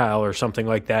projectile or something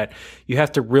like that. You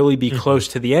have to really be close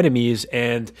to the enemies,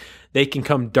 and they can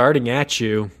come darting at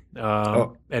you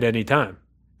at any time.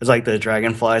 It's like the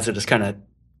dragonflies are just kind of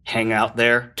hang out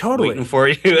there waiting for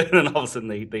you, and then all of a sudden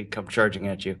they come charging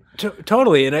at you.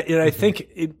 Totally. And I think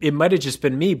it might have just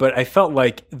been me, but I felt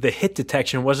like the hit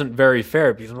detection wasn't very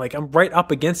fair, because I'm right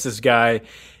up against this guy,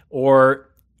 or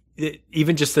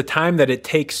even just the time that it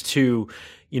takes to,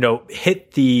 you know,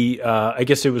 hit the I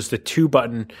guess it was the 2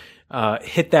 button,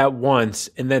 hit that once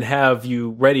and then have you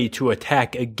ready to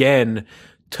attack again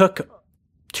took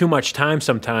too much time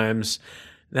sometimes.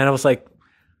 And then I was like,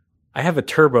 I have a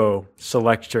turbo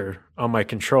selector on my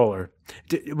controller.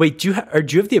 Wait, do you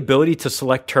have the ability to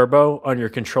select turbo on your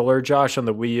controller, Josh, on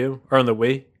the Wii U or on the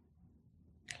Wii?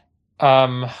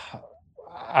 I'm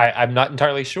not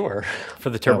entirely sure. For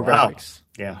the Turbografx.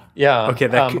 Yeah. Okay,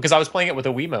 because I was playing it with a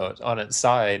Wiimote on its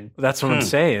side. That's what I'm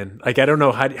saying. Like, I don't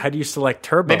know, how do you select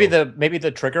turbo? Maybe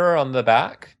the trigger on the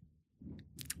back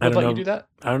would let you do that.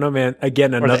 I don't know, man.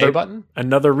 Again,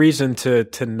 another reason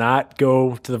to not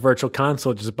go to the virtual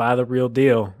console, just buy the real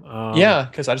deal.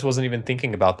 Because I just wasn't even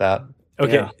thinking about that.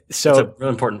 Okay, so it's a real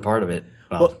important part of it.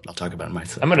 Well, I'll talk about it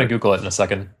myself. I'm going to Google it in a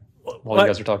second while you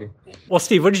guys are talking. Well,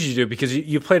 Steve, what did you do? Because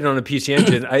you played it on a PC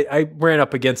Engine. I ran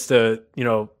up against the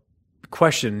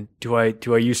question: Do I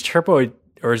use turbo,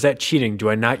 or is that cheating? Do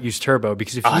I not use turbo?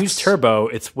 Because if you use turbo,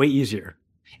 it's way easier.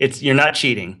 You're not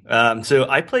cheating. So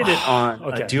I played it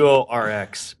on a Duo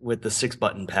RX with the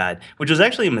 6-button pad, which was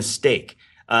actually a mistake.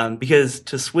 Because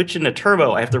to switch into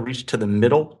turbo, I have to reach to the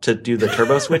middle to do the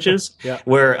turbo switches.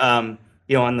 Where on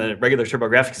the regular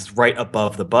Turbografx, it's right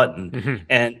above the button. Mm-hmm.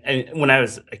 And when I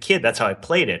was a kid, that's how I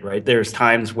played it. Right, there's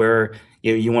times where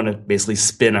you want to basically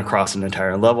spin across an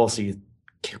entire level, so you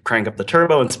crank up the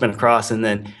turbo and spin across, and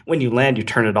then when you land, you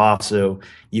turn it off so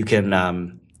you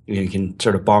can you can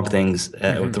sort of bonk things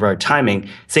with the right timing.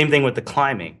 Same thing with the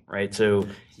climbing, right? So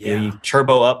you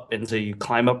turbo up, and so you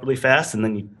climb up really fast, and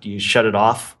then you shut it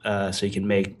off so you can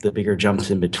make the bigger jumps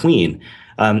in between.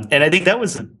 And I think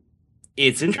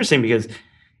it's interesting because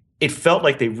it felt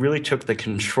like they really took the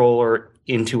controller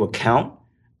into account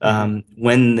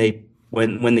when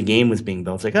the game was being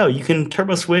built. It's like, oh, you can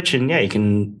turbo switch, and you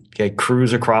can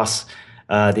cruise across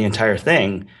the entire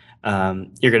thing.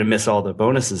 You're going to miss all the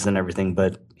bonuses and everything,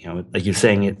 but like you're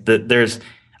saying,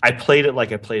 I played it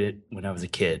like I played it when I was a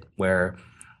kid, where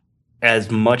as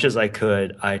much as I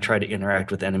could, I tried to interact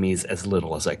with enemies as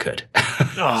little as I could.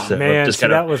 Oh, so man, just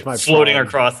that was my floating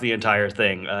across the entire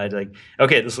thing. Like,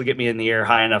 okay, this will get me in the air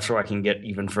high enough so I can get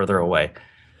even further away.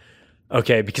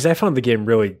 Okay, because I found the game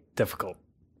really difficult.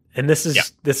 And this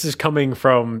is coming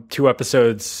from 2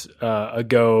 episodes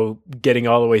ago, getting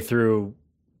all the way through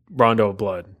Rondo of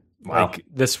Blood. Wow. Like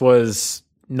this was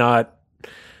not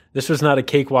a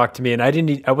cakewalk to me, and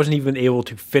I wasn't even able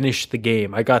to finish the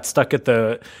game. I got stuck at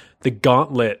the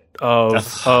gauntlet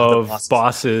of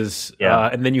bosses,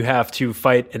 and then you have to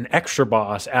fight an extra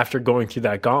boss after going through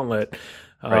that gauntlet.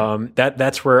 Right.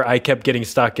 That's where I kept getting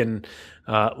stuck, and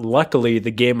luckily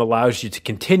the game allows you to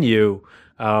continue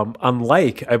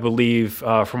Unlike, I believe,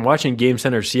 from watching Game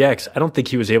Center CX, I don't think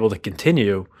he was able to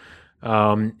continue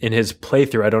in his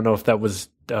playthrough. I don't know if that was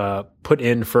put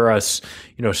in for us,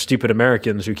 stupid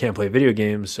Americans who can't play video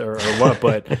games or what,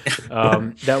 but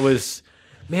that was,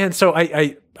 man. So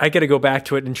I got to go back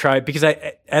to it and try, because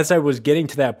as I was getting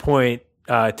to that point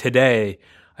today,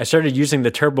 I started using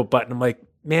the turbo button. I'm like,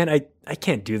 man, I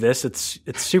can't do this. It's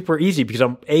super easy because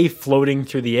I'm floating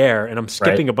through the air and I'm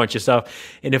skipping a bunch of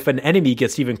stuff. And if an enemy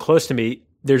gets even close to me,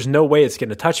 there's no way it's going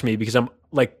to touch me because I'm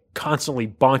like constantly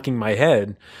bonking my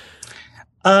head.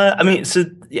 So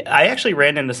I actually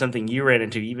ran into something you ran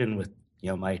into even with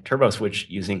my turbo switch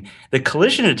using. The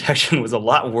collision detection was a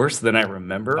lot worse than I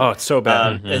remember. Oh, it's so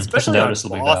bad, especially on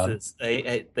bosses.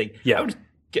 I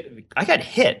got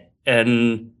hit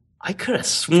and I could have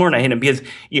sworn I hit him because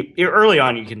early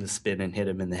on you can just spin and hit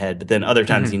him in the head, but then other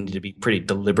times you need to be pretty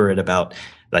deliberate about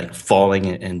like falling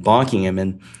and bonking him.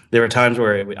 And there were times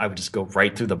where I would just go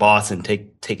right through the boss and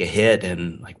take a hit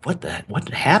and like, what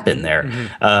happened there?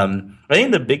 I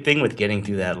think the big thing with getting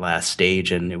through that last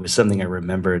stage, and it was something I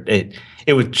remembered,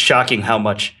 it was shocking how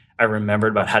much I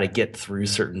remembered about how to get through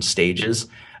certain stages.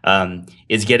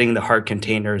 Is getting the heart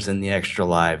containers and the extra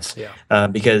lives.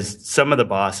 Because some of the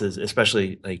bosses,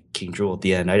 especially like King Jewel at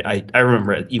the end, I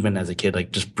remember it, even as a kid,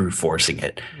 like just brute forcing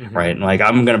it, right? And like,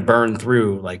 I'm going to burn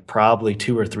through like probably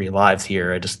 2 or 3 lives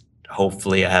here.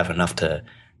 Hopefully I have enough to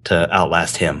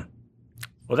outlast him.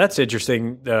 Well, that's an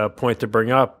interesting point to bring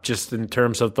up, just in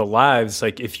terms of the lives.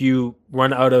 Like if you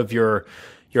run out of your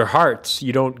hearts,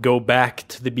 you don't go back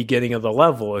to the beginning of the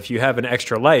level. If you have an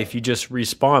extra life, you just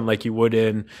respawn like you would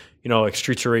in, like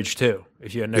Streets of Rage 2,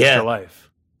 if you had an extra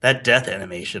life. That death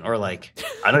animation, or like,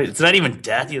 it's not even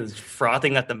death. He was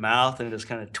frothing at the mouth and just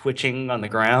kind of twitching on the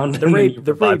ground. The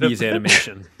rabies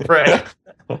animation. Right.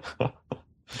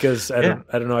 Because I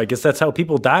don't know. I guess that's how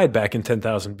people died back in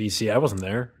 10,000 BC. I wasn't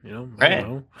there, Right.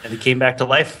 And he came back to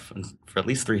life for at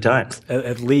least 3 times.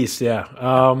 At least,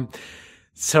 yeah.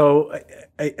 So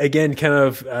again, kind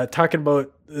of talking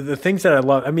about the things that I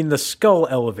love. I mean, the skull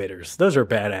elevators; those are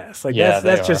badass. Like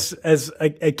that's just, as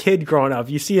a kid growing up,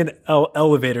 you see an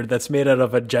elevator that's made out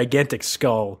of a gigantic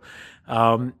skull.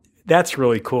 That's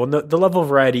really cool. And the level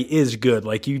variety is good.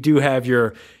 Like you do have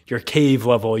your cave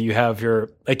level. You have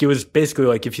it was basically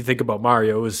like, if you think about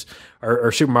Mario, it was,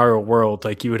 or Super Mario World,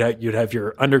 like you'd have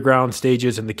your underground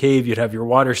stages in the cave. You'd have your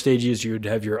water stages. You'd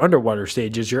have your underwater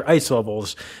stages, your ice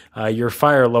levels, your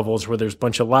fire levels where there's a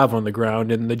bunch of lava on the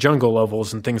ground, and the jungle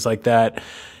levels and things like that.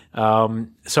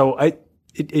 So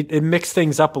it mixed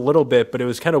things up a little bit, but it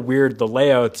was kind of weird. The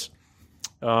layouts,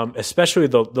 especially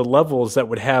the levels that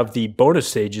would have the bonus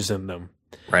stages in them,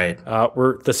 right,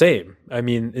 were the same. I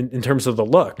mean, in terms of the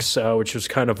looks, which was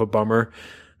kind of a bummer.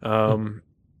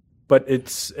 But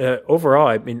it's overall,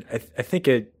 I mean, I think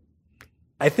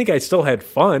I still had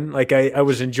fun. Like I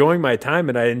was enjoying my time,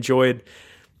 and I enjoyed,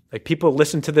 like, people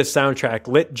listen to this soundtrack.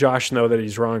 Let Josh know that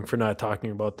he's wrong for not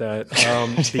talking about that,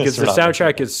 because the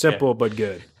soundtrack is simple but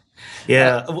good.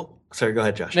 Yeah. Sorry, go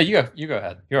ahead, Josh. No, you go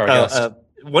ahead. You're our guest.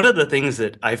 One of the things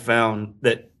that I found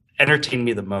that entertained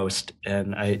me the most,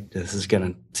 and this is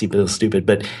going to seem a little stupid,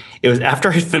 but it was after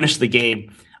I finished the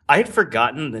game, I had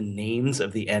forgotten the names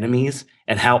of the enemies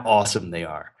and how awesome they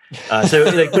are. So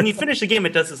like when you finish the game,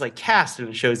 it does this like cast, and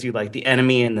it shows you like the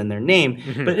enemy and then their name,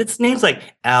 but it's names like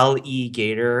Al E.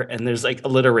 Gator, and there's like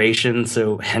alliteration.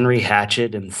 So Henry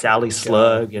Hatchet and Sally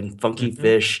Slug and Funky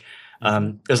Fish.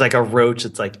 There's like a roach.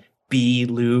 It's like B.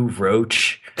 Lou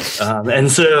Roach.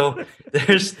 And so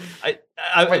there's,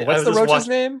 wait, what's the roach's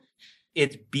name?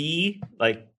 It's B,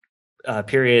 like,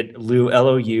 period, Lou,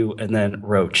 L-O-U, and then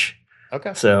Roach.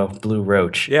 Okay. So Blue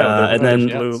Roach. Yeah. And then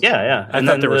blue. Yeah. I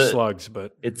thought there were slugs,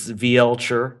 but it's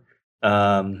Vulture,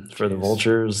 for the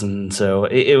vultures. And so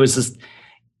it was just,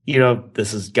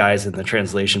 this is guys in the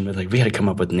translation, but like, we had to come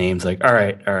up with names like, all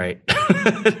right.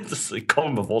 Just like, call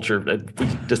him a vulture. We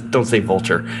just don't say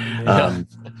vulture.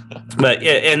 But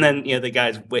yeah, and then, the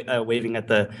guys waving at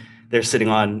they're sitting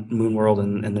on Moonworld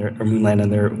and or Moonland,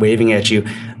 and they're waving at you.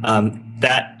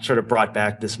 That sort of brought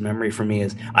back this memory for me.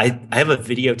 Is I have a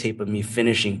videotape of me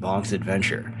finishing Bonk's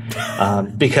adventure,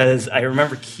 because I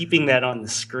remember keeping that on the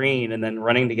screen and then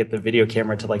running to get the video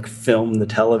camera to like film the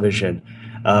television,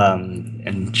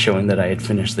 and showing that I had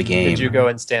finished the game. Did you go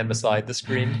and stand beside the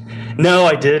screen? No,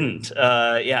 I didn't.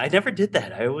 I never did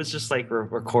that. I always just like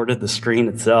recorded the screen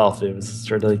itself. It was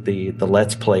sort of like the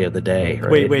let's play of the day.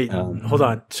 Right? Wait, hold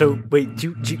on. So wait,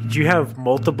 do you have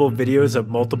multiple videos of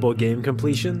multiple game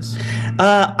completions?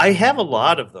 I have a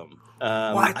lot of them.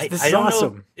 What? This I is don't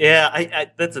awesome. know. Yeah,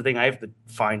 that's the thing. I have to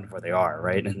find where they are,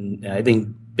 right? And I think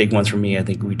big ones for me. I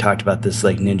think we talked about this,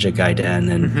 like Ninja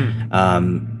Gaiden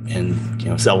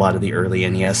and so a lot of the early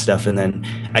NES stuff. And then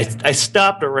I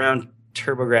stopped around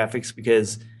TurboGrafx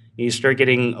because you start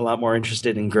getting a lot more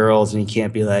interested in girls, and you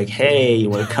can't be like, "Hey, you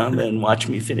want to come and watch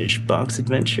me finish Bonk's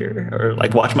Adventure, or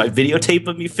like watch my videotape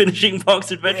of me finishing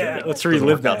Bonk's Adventure?" Yeah, No, let's it doesn't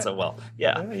relive work that. out so well.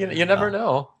 Yeah, You never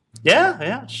know.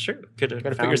 yeah, sure. Could have Got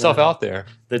to put yourself out there.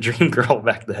 the dream girl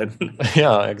back then.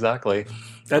 Yeah, exactly.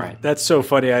 That's so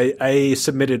funny. I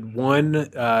submitted one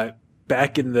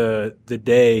back in the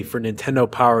day for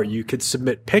Nintendo Power. You could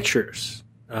submit pictures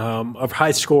of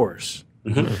high scores.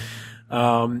 Mm-hmm.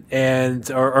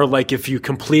 And or like if you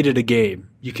completed a game,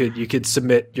 you could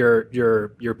submit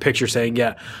your picture saying,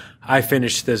 yeah, I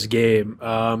finished this game.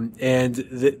 And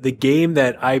the game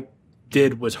that I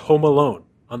did was Home Alone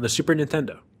on the Super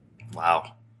Nintendo.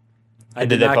 Wow. And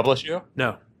did they publish you?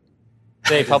 No.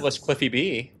 They published Cliffy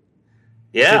B.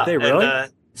 Yeah. Did they really?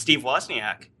 And, Steve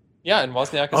Wozniak. Yeah, and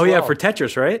Wozniak as well. Yeah, for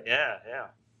Tetris, right? Yeah.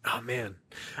 Oh man,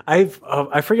 I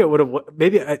forget what it was.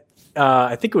 Maybe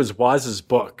I think it was Woz's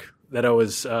book that I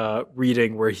was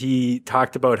reading, where he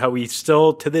talked about how he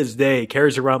still to this day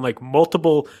carries around like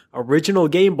multiple original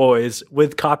Game Boys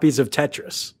with copies of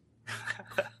Tetris.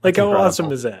 Like how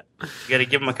awesome is that? You got to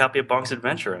give him a copy of Bonk's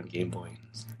Adventure on Game Boy.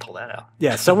 Just pull that out.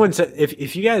 Yeah, someone said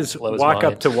if you guys walk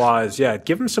up to Woz,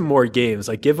 give him some more games.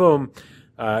 Like give him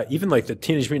even like the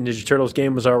Teenage Mutant Ninja Turtles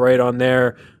game was all right on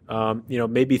there.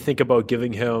 Maybe think about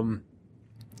giving him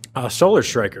Solar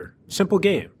Striker. Simple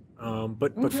game,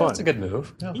 but fun. That's a good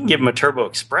move. Yeah. You can give him a Turbo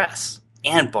Express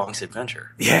and Bonk's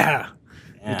Adventure. Yeah.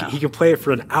 He can play it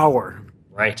for an hour.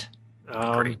 Right.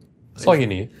 Great. That's all you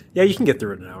need. Yeah, you can get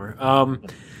through it in an hour.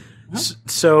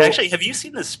 So actually, have you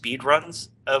seen the speed runs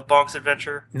of Bonk's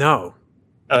Adventure? No.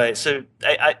 So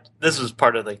I this was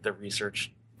part of like the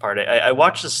research part. I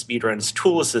watched the speed runs,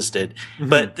 tool assisted,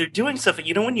 but they're doing stuff.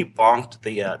 When you bonked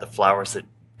the flowers that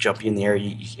jump you in the air,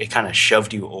 it kind of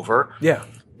shoved you over. Yeah,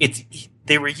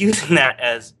 they were using that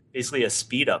as basically a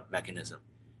speed up mechanism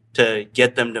to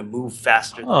get them to move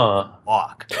faster than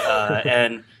walk.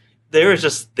 And there was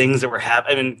just things that were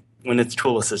happening. I mean, when it's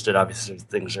tool assisted, obviously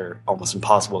things are almost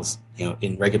impossible,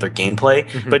 in regular gameplay.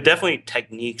 But definitely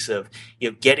techniques of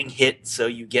getting hit so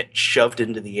you get shoved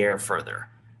into the air further.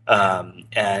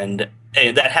 And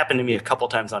that happened to me a couple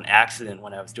times on accident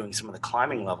when I was doing some of the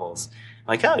climbing levels.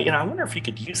 I'm like, I wonder if you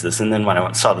could use this. And then when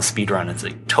I saw the speed run, it's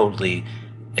like totally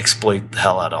exploit the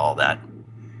hell out of all that.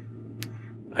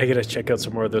 I gotta check out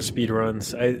some more of those speed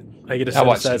runs. I gotta set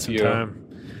aside some time.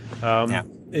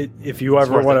 If you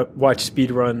ever want to watch speed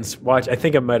runs, I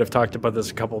think I might have talked about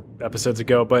this a couple episodes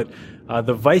ago, but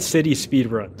the Vice City speed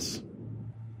runs,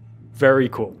 very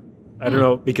cool. I don't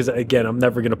know, because again, I'm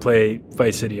never going to play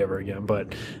Vice City ever again,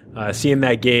 but seeing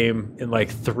that game in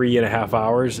like 3.5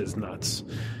 hours is nuts.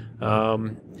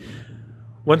 One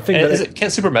thing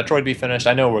can't Super Metroid be finished?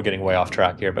 I know we're getting way off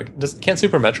track here, but can't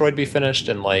Super Metroid be finished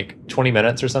in like 20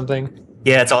 minutes or something?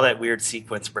 Yeah, it's all that weird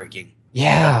sequence breaking.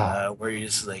 Yeah, where you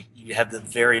just you have the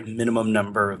very minimum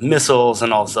number of missiles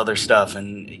and all this other stuff,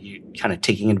 and you kind of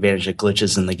taking advantage of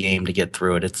glitches in the game to get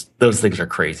through it. Those things are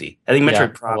crazy. I think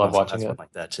Metroid Prime also has one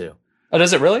like that too. Oh,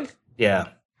 does it really? Yeah.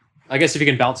 I guess if you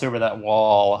can bounce over that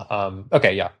wall.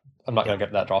 Okay, yeah. I'm not going to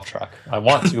get that off track. I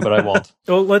want to, but I won't.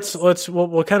 Well,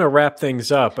 we'll kind of wrap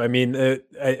things up. I mean,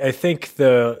 I think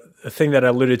the thing that I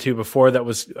alluded to before that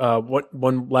was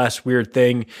one last weird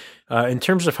thing in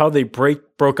terms of how they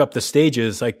broke up the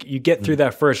stages. Like you get through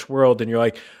that first world and you're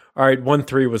like, all right,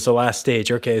 1-3 was the last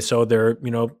stage. Okay, so there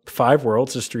are 5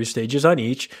 worlds. There's 3 stages on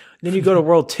each. And then you go to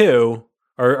world 2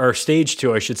 or stage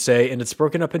 2, I should say, and it's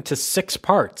broken up into 6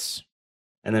 parts.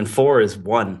 And then 4 is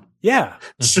 1. Yeah.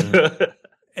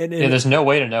 And there's no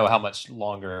way to know how much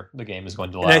longer the game is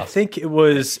going to last. And I think it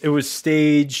was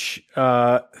stage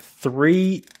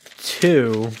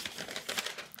 3-2.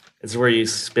 It's where you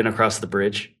spin across the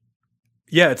bridge.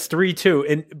 Yeah, it's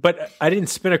 3-2. But I didn't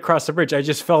spin across the bridge. I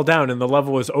just fell down, and the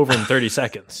level was over in 30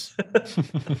 seconds.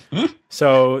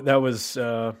 So that was.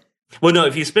 Well, no,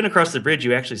 if you spin across the bridge,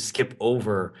 you actually skip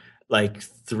over like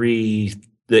 3.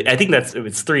 I think it's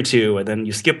 3-2, and then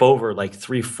you skip over like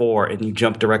 3-4, and you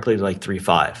jump directly to like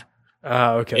 3-5.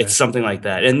 Okay. It's something like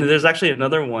that. And there's actually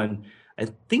another one. I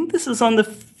think this is on the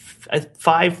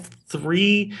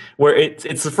 5-3, where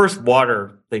it's the first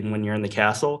water thing when you're in the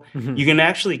castle. Mm-hmm. You can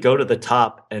actually go to the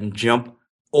top and jump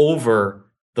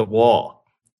over the wall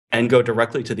and go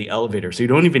directly to the elevator. So you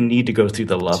don't even need to go through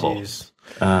the level. Jeez.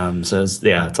 So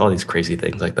it's all these crazy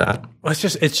things like that. Well, it's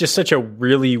just such a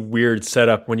really weird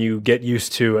setup when you get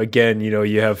used to, again,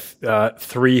 you have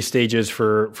 3 stages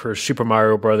for Super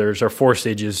Mario Brothers, or 4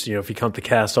 stages, if you count the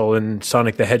castle, and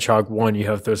Sonic the Hedgehog 1, you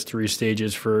have those 3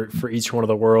 stages for each one of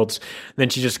the worlds. And then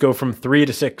you just go from 3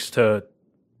 to 6 to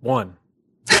 1.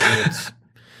 It's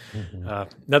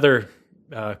another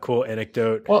cool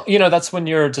anecdote. Well, that's when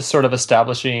you're just sort of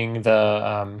establishing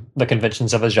the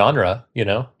conventions of a genre.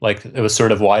 Like it was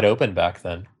sort of wide open back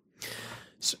then.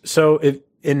 So,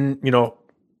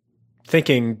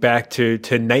 thinking back to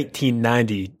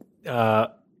 1990,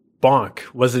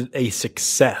 Bonk wasn't a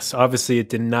success. Obviously, it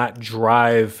did not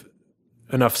drive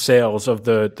enough sales of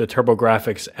the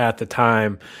Turbografx at the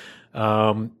time.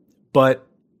 But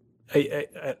I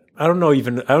don't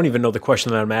even know the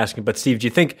question that I'm asking. But Steve, do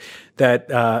you think that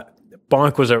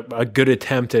Bonk was a good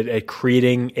attempt at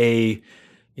creating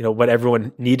what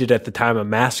everyone needed at the time, a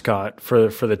mascot for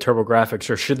the Turbografx,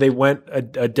 or should they went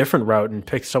a different route and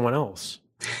picked someone else?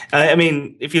 I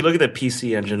mean, if you look at the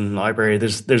PC Engine library,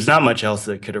 there's not much else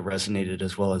that could have resonated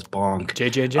as well as Bonk.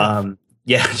 JJ and Jeff?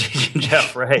 Yeah, JJ and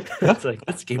Jeff, right. It's like,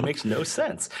 this game makes no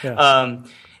sense. Yeah.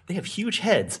 They have huge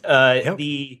heads. Yep.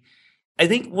 I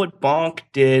think what Bonk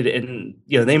did, and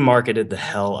they marketed the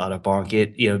hell out of Bonk.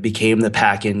 It became the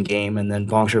pack-in game, and then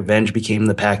Bonk's Revenge became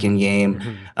the pack-in game.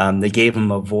 Mm-hmm. They gave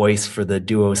him a voice for the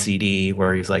Duo CD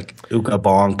where he's like Uka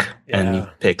Bonk, and you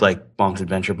pick like Bonk's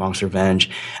Adventure, Bonk's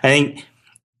Revenge. I think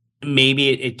maybe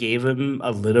it gave him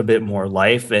a little bit more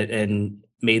life and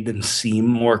made them seem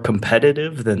more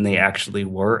competitive than they actually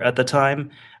were at the time.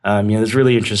 There's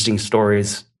really interesting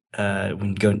stories. We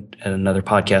can go at another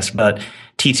podcast, but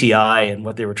TTI and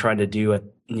what they were trying to do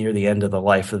near the end of the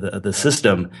life of the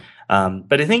system.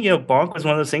 But I think Bonk was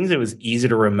one of those things that was easy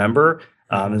to remember.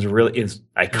 Is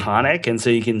iconic, and so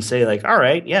you can say like, all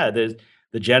right, yeah, there's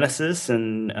the Genesis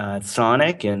and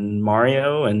Sonic and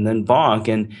Mario and then Bonk,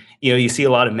 and you see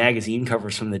a lot of magazine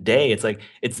covers from the day. It's like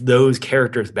it's those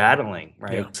characters battling,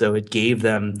 right? Yeah. So it gave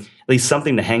them at least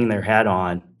something to hang their hat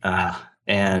on,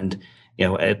 and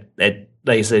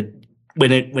like I said,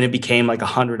 when it became like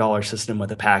 $100 system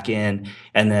with a pack in,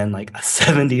 and then like a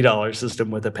 $70 system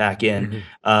with a pack in,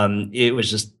 it was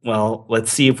just, well,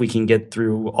 let's see if we can get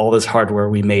through all this hardware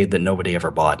we made that nobody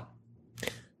ever bought.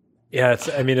 Yeah,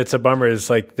 it's a bummer. It's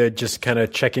like they're just kind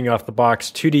of checking off the box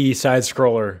 2D side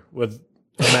scroller with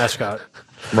a mascot.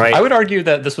 Right. I would argue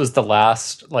that this was the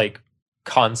last like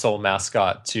console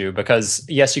mascot too, because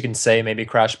yes, you can say maybe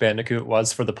Crash Bandicoot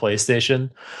was for the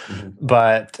PlayStation,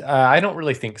 but I don't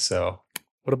really think so.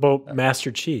 What about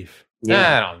Master Chief?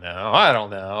 Yeah. I don't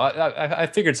know. I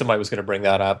figured somebody was going to bring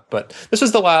that up, but this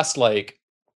was the last like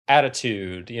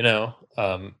attitude,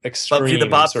 extreme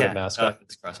sort of mascot.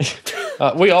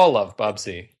 We all love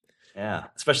Bubsy. Yeah,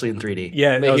 especially in 3D.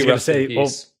 Yeah, I was going to say,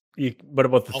 what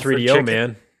about the 3DO,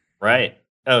 man? Right.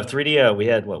 Oh, 3DO, we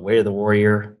had Way of the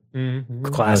Warrior. Mm-hmm.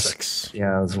 Classics.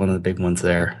 Yeah, it was one of the big ones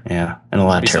there. Yeah, and a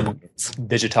lot of terrible games.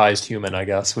 Digitized human, I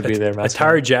guess, would be their mascot.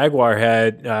 Atari Jaguar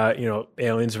had,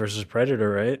 Aliens versus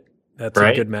Predator, right? That's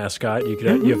a good mascot.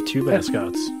 You have 2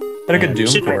 mascots. And a good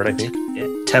Doom port, I think. Yeah,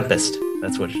 Tempest.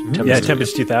 That's what.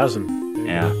 Tempest 2000.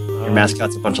 Yeah, your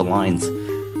mascot's a bunch of lines.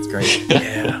 It's great.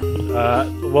 Yeah.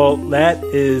 Well, that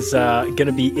is going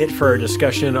to be it for our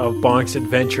discussion of Bonk's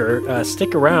Adventure.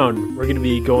 Stick around. We're going to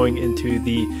be going into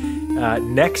the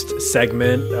next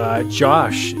segment.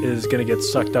 Josh is going to get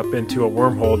sucked up into a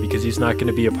wormhole because he's not going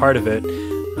to be a part of it.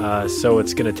 So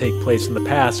it's going to take place in the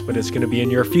past, but it's going to be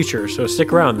in your future. So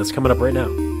stick around. That's coming up right now.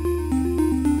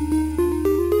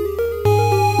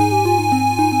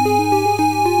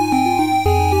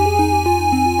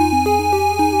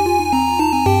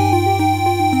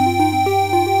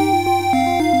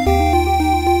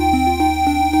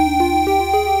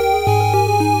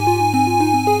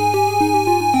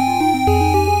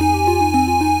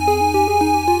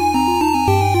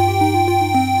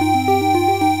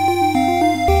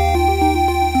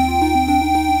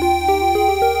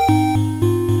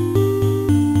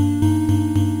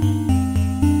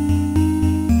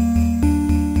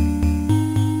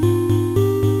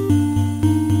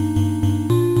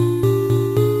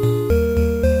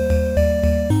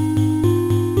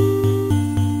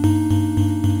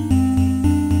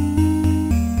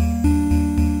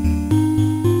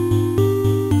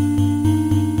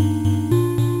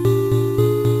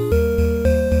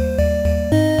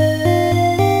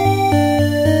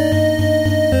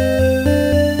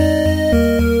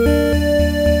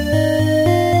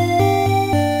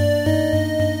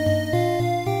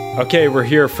 Okay, we're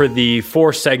here for the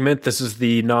 4th segment. This is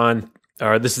the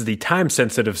this is the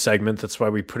time-sensitive segment. That's why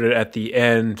we put it at the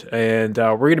end. And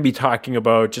we're going to be talking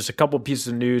about just a couple pieces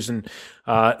of news and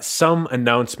some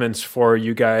announcements for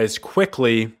you guys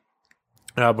quickly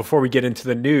before we get into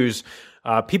the news.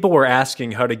 People were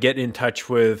asking how to get in touch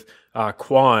with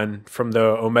Quan from the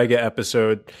Omega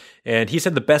episode. And he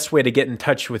said the best way to get in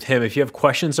touch with him, if you have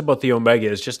questions about the Omega,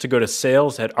 is just to go to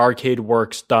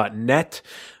sales@arcadeworks.net.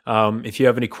 If you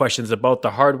have any questions about the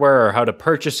hardware or how to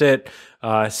purchase it,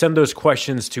 send those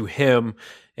questions to him,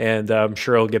 and I'm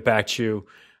sure he'll get back to you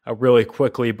really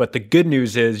quickly. But the good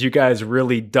news is you guys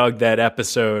really dug that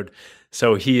episode,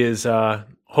 so he is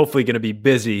hopefully going to be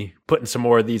busy putting some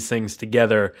more of these things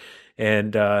together.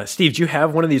 And Steve, do you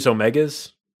have one of these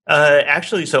Omegas?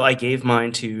 Actually, so I gave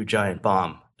mine to Giant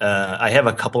Bomb. I have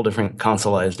a couple different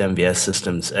consoleized MVS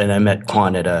systems, and I met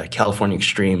Quan at a California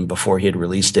Extreme before he had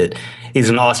released it. He's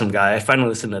an awesome guy. I finally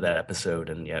listened to that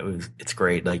episode, and yeah, it's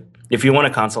great. Like, if you want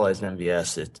a consoleized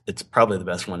MVS, it's probably the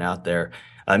best one out there.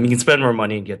 You can spend more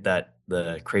money and get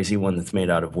the crazy one that's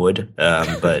made out of wood,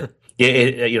 but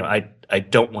I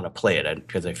don't want to play it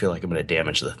because I feel like I'm going to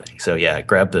damage the thing. So yeah,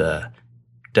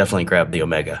 definitely grab the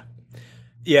Omega.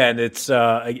 Yeah, and it's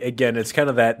again, it's kind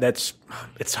of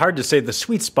it's hard to say the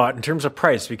sweet spot in terms of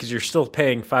price because you're still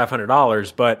paying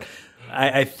 $500, but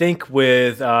I think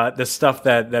with the stuff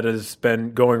that has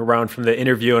been going around from the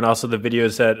interview and also the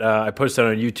videos that I posted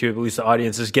on YouTube, at least the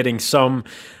audience is getting some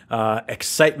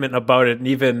excitement about it, and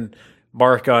even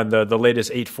Mark on the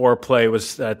latest 8.4 play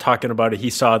was talking about it.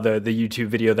 He saw the YouTube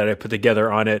video that I put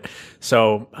together on it.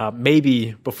 So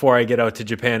maybe before I get out to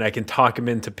Japan, I can talk him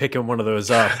into picking one of those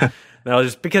up. Now,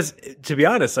 just because, to be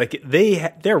honest, like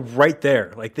they're right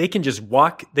there. Like they can just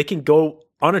walk. They can go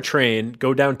on a train,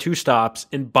 go down 2 stops,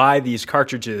 and buy these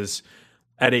cartridges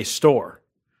at a store.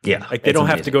 Yeah, like they don't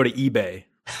have to go to eBay.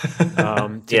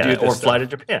 Or fly to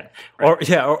Japan,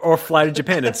 right? or fly to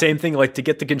Japan. And same thing, like to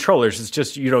get the controllers, it's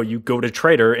just you go to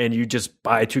Trader and you just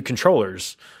buy 2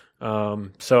 controllers.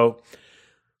 So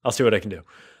I'll see what I can do.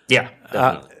 Yeah,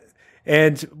 definitely.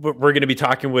 And we're going to be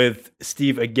talking with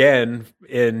Steve again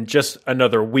in just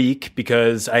another week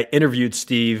because I interviewed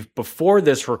Steve before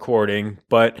this recording.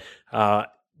 But part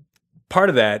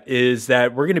of that is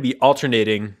that we're going to be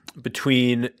alternating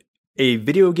between a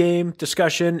video game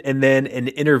discussion and then an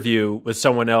interview with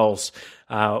someone else.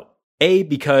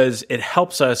 Because it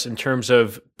helps us in terms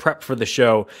of prep for the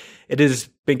show. It has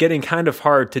been getting kind of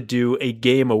hard to do a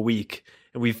game a week.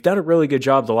 And we've done a really good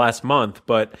job the last month,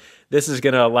 but this is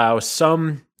going to allow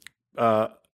a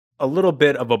little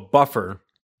bit of a buffer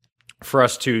for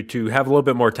us to have a little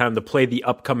bit more time to play the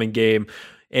upcoming game.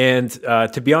 And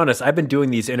to be honest, I've been doing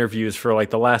these interviews for like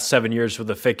the last 7 years with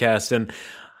the Fitcast, and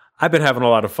I've been having a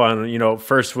lot of fun,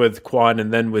 first with Quan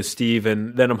and then with Steve.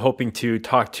 And then I'm hoping to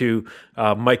talk to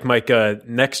Mike Micah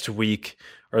next week,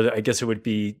 or I guess it would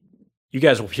be, you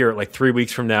guys will hear it like 3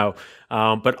 weeks from now,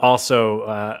 but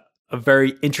also a very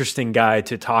interesting guy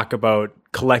to talk about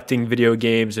collecting video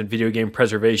games and video game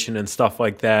preservation and stuff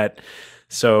like that.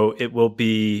 So it will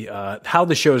be how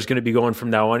the show is going to be going from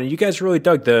now on. And you guys really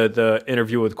dug the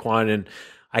interview with Quan, and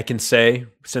I can say,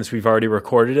 since we've already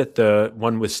recorded it, the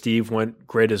one with Steve went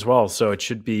great as well. So it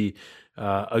should be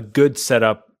a good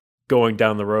setup going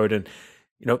down the road. And,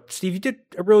 Steve, you did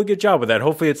a really good job with that.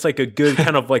 Hopefully it's like a good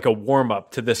kind of like a warm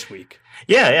up to this week.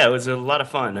 Yeah, it was a lot of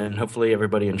fun, and hopefully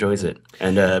everybody enjoys it.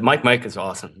 And Mike is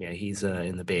awesome. Yeah, he's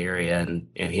in the Bay Area, and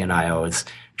he and I always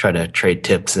try to trade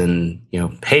tips and,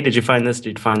 hey, did you find this?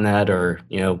 Did you find that? Or,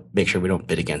 make sure we don't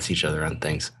bid against each other on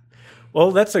things.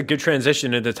 Well, that's a good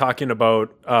transition into talking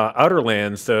about Outer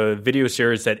Lands, the video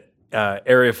series that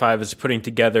Area 5 is putting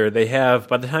together. They have,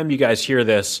 by the time you guys hear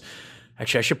this,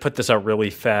 actually, I should put this out really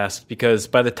fast because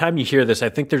by the time you hear this, I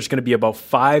think there's going to be about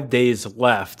 5 days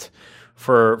left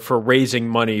for raising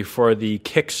money for the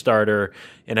Kickstarter,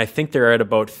 and I think they're at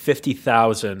about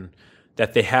 50,000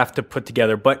 that they have to put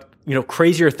together. But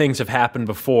crazier things have happened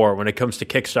before when it comes to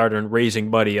Kickstarter and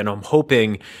raising money, and I'm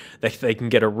hoping that they can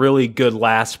get a really good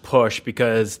last push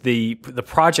because the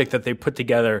project that they put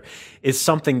together is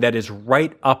something that is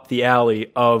right up the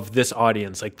alley of this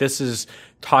audience. Like, this is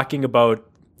talking about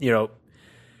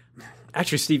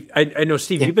Actually, Steve, I know,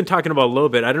 Steve, You've been talking about a little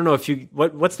bit. I don't know if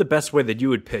what's the best way that you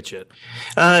would pitch it?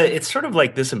 It's sort of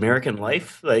like This American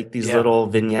Life, like these little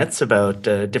vignettes about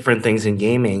different things in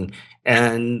gaming.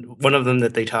 And one of them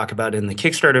that they talk about in the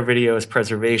Kickstarter video is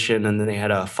preservation. And then they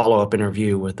had a follow-up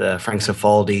interview with Frank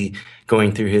Cifaldi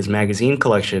going through his magazine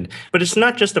collection. But it's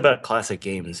not just about classic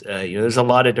games. There's a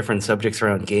lot of different subjects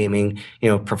around gaming,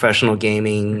 professional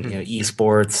gaming,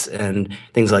 esports, and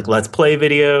things like Let's Play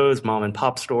videos, mom and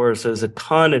pop stores. So there's a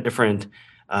ton of different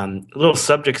little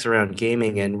subjects around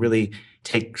gaming, and really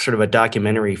take sort of a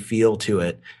documentary feel to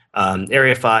it.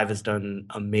 Area 5 has done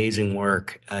amazing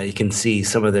work. You can see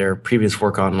some of their previous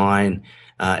work online,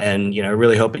 and I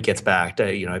really hope it gets backed.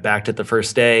 I backed it the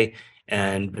first day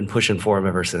and been pushing for them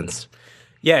ever since.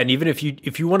 Yeah, and even if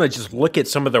you want to just look at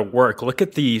some of their work, look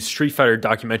at the Street Fighter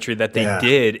documentary that they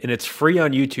did, and it's free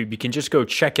on YouTube. You can just go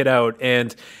check it out,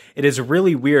 and it is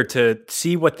really weird to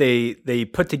see what they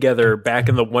put together back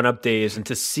in the 1UP days, and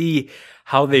to see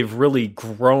how they've really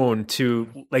grown to,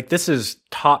 like, this is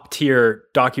top tier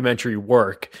documentary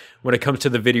work when it comes to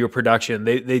the video production.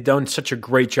 They've done such a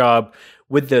great job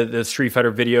with the Street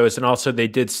Fighter videos, and also they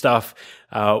did stuff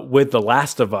with The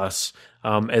Last of Us.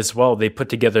 As well. They put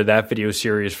together that video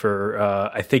series for,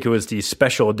 I think it was the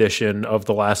special edition of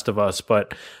The Last of Us,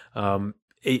 but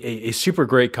a super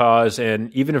great cause.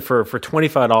 And even for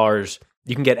 $25,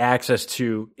 you can get access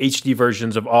to HD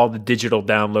versions of all the digital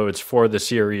downloads for the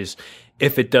series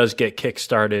if it does get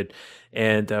kickstarted.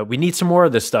 And we need some more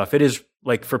of this stuff. It is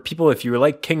like, for people, if you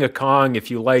like King of Kong, if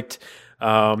you liked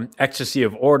Ecstasy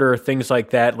of Order, things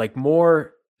like that, like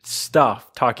more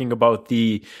stuff talking about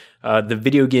the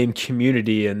video game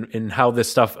community and how this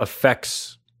stuff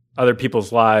affects other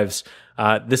people's lives.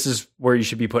 This is where you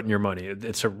should be putting your money.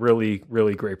 It's a really,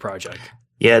 really great project.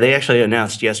 Yeah, they actually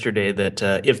announced yesterday that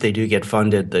if they do get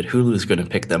funded, that Hulu is going to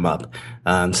pick them up.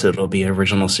 So it'll be an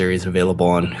original series available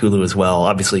on Hulu as well,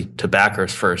 obviously to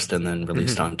backers first and then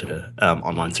released onto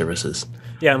online services.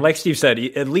 Yeah, and like Steve said,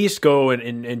 at least go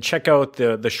and check out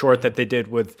the short that they did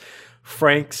with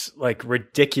Frank's, like,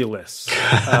 ridiculous.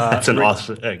 That's an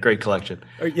awesome, great collection.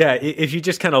 Yeah, if you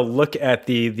just kind of look at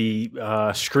the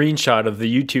screenshot of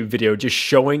the YouTube video, just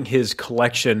showing his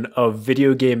collection of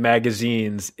video game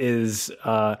magazines is,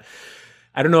 I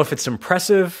don't know if it's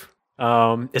impressive.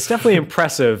 It's definitely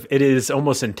impressive. It is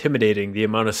almost intimidating, the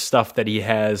amount of stuff that he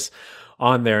has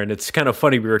on there. And it's kind of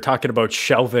funny. We were talking about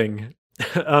shelving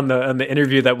on the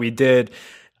interview that we did.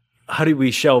 How do we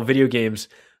shelve video games?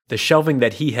 The shelving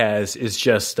that he has is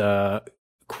just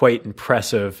quite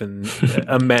impressive and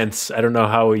immense. I don't know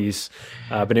how he's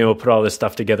been able to put all this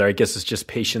stuff together. I guess it's just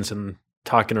patience and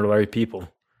talking to the right people.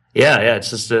 Yeah, it's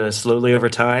just slowly over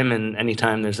time. And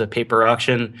anytime there's a paper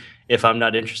auction, if I'm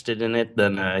not interested in it,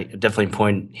 then I definitely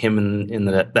point him in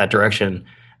that direction.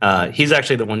 He's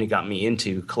actually the one who got me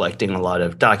into collecting a lot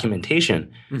of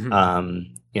documentation,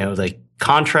 like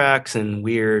contracts and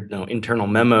weird internal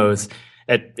memos.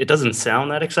 It doesn't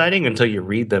sound that exciting until you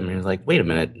read them and you're like, wait a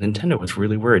minute, Nintendo was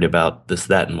really worried about this,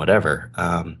 that, and whatever.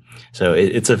 So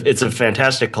it's a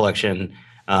fantastic collection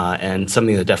and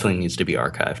something that definitely needs to be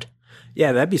archived.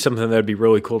 Yeah, that'd be something that'd be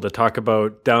really cool to talk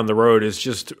about down the road, is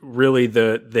just really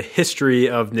the history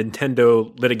of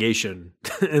Nintendo litigation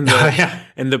and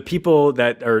the people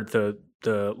that are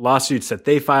the lawsuits that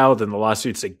they filed and the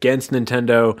lawsuits against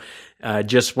Nintendo,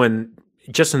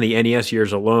 just in the NES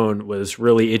years alone was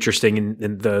really interesting,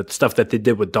 and the stuff that they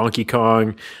did with Donkey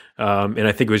Kong, and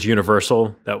I think it was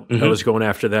Universal that was going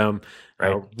after them.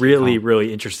 Right.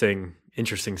 Really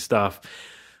interesting stuff.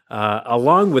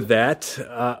 Along with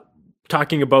that,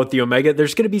 talking about the Omega,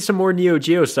 there's going to be some more Neo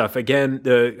Geo stuff. Again,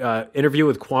 the interview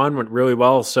with Quan went really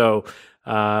well, so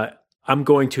I'm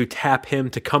going to tap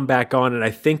him to come back on, and I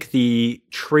think the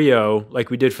trio, like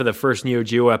we did for the first Neo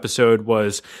Geo episode,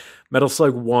 was Metal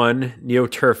Slug 1, Neo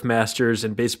Turf Masters,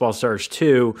 and Baseball Stars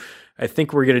 2. I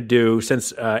think we're going to do,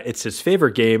 since it's his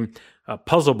favorite game,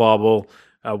 Puzzle Bobble,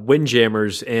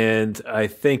 Windjammers, and I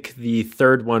think the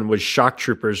third one was Shock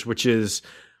Troopers, which is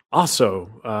also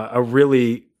a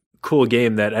really cool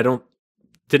game that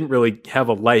didn't really have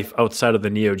a life outside of the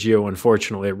Neo Geo,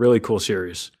 unfortunately. A really cool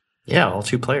series. Yeah, all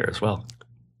two player as well.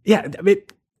 Yeah, I mean,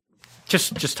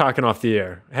 just talking off the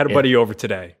air. I had a buddy over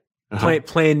today.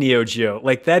 Playing Neo Geo.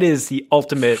 Like, that is the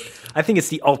ultimate, I think it's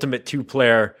the ultimate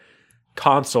two-player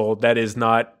console that is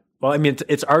not, well, I mean,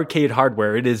 it's arcade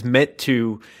hardware. It is meant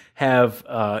to have,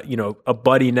 a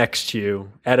buddy next to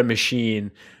you at a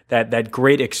machine, that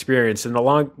great experience. And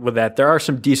along with that, there are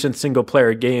some decent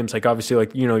single-player games, like obviously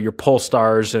like, your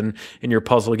Polestars and your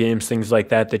puzzle games, things like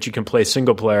that you can play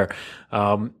single-player,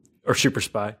 or Super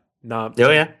Spy. No.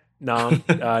 Oh, yeah. No,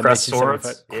 Cross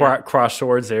Swords. Cross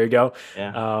Swords. There you go.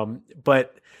 Yeah.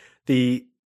 But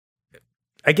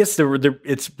I guess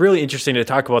it's really interesting to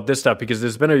talk about this stuff because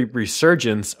there's been a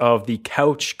resurgence of the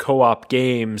couch co-op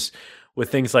games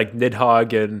with things like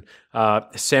Nidhogg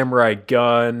and Samurai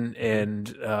Gun,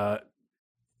 and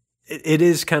it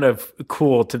is kind of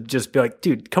cool to just be like,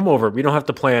 dude, come over. We don't have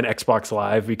to play on Xbox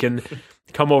Live. We can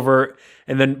come over,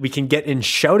 and then we can get in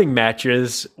shouting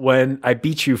matches when I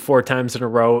beat you 4 times in a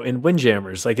row in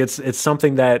Windjammers. Like, it's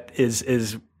something that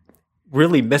is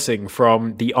really missing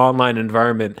from the online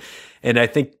environment. And I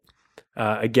think,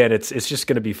 again, it's just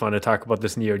going to be fun to talk about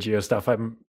this Neo Geo stuff.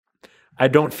 I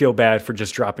don't feel bad for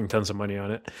just dropping tons of money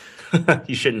on it.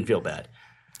 You shouldn't feel bad.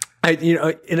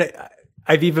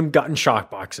 I've even gotten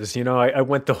shock boxes. I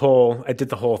did the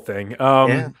whole thing.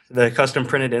 The custom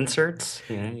printed inserts.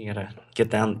 You gotta get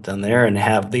down there and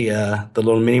have the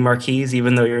little mini marquees,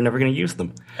 even though you're never going to use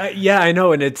them. I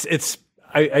know, and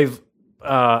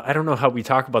I don't know how we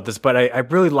talk about this, but I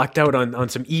really lucked out on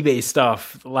some eBay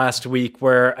stuff last week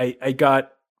where I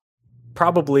got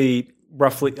probably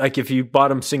roughly, like, if you bought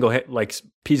them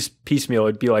piecemeal,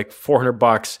 it'd be like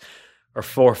 $400 or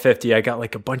 $450. I got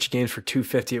like a bunch of games for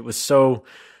 $250. It was so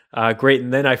great.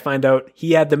 And then I find out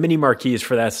he had the mini marquees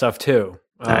for that stuff too.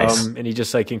 Nice. And he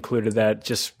just like included that.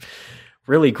 Just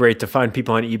really great to find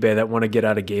people on eBay that want to get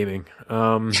out of gaming.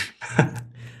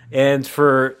 And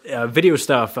for video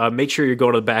stuff, make sure you go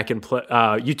to the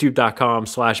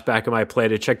youtube.com/backofmyplay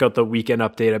to check out the weekend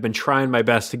update. I've been trying my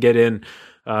best to get in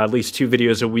at least 2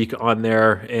 videos a week on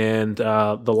there. And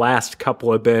the last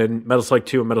couple have been Metal Slug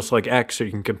 2 and Metal Slug X, so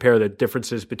you can compare the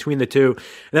differences between the two.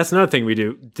 And that's another thing we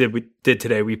did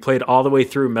today. We played all the way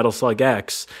through Metal Slug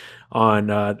X on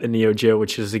the Neo Geo,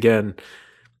 which is, again,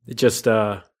 just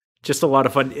a lot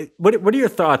of fun. What are your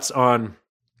thoughts on...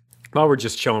 Well, we're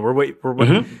just chilling.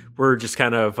 We're just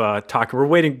kind of talking. We're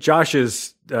waiting. Josh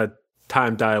is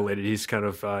time dilated. He's kind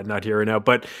of not here right now.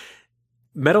 But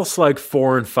Metal Slug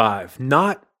 4 and 5,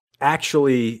 not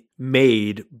actually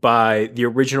made by the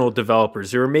original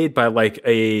developers. They were made by I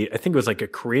think it was like a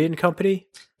Korean company.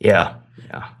 Yeah.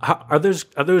 Are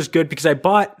those good? Because I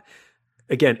bought,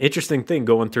 again, interesting thing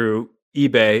going through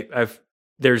eBay.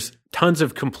 There's tons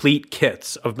of complete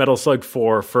kits of Metal Slug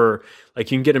 4 for you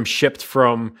can get them shipped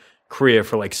from Korea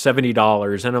for like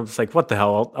 $70. And I'm just like, what the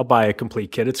hell? I'll buy a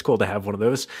complete kit. It's cool to have one of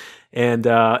those. And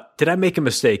did I make a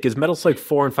mistake? Is Metal Slug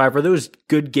 4 and 5, are those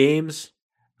good games?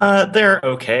 They're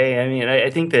okay. I mean, I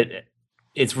think that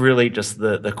it's really just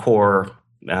the core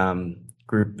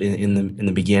group in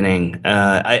the beginning.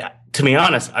 To be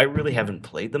honest, I really haven't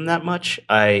played them that much.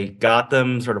 I got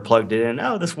them, sort of plugged it in.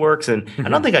 Oh, this works. And I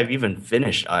don't think I've even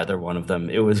finished either one of them.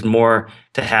 It was more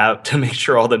to make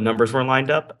sure all the numbers were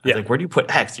lined up. I was like, where do you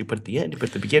put X? Do you put it at the end? Do you put it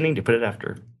at the beginning? Do you put it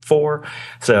after 4?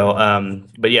 So,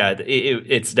 but yeah,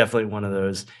 it's definitely one of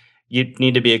those. You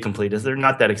need to be a completist. They're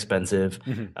not that expensive.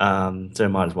 So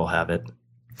might as well have it.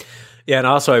 Yeah, and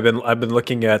also I've been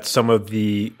looking at some of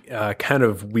the kind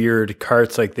of weird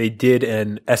carts. Like they did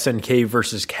an SNK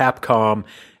versus Capcom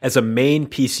as a main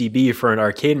PCB for an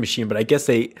arcade machine, but I guess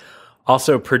they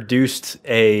also produced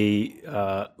a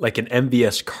an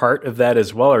MVS cart of that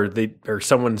as well, or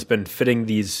someone's been fitting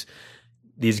these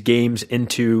games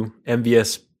into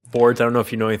MVS boards. I don't know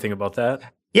if you know anything about that.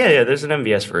 Yeah, there's an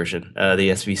MVS version,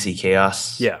 the SVC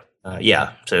Chaos. Yeah.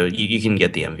 So you can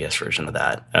get the MVS version of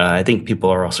that. I think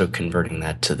people are also converting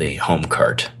that to the home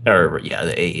cart, or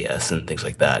the AES and things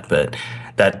like that. But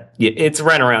it's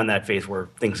right around that phase where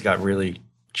things got really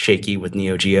shaky with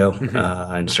Neo Geo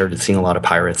and started seeing a lot of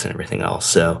pirates and everything else.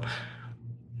 So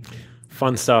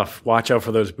fun stuff. Watch out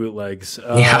for those bootlegs.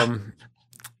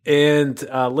 And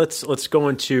let's go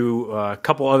into a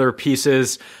couple other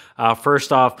pieces.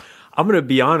 First off, I'm going to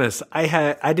be honest.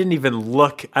 I didn't even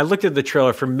look. I looked at the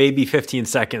trailer for maybe 15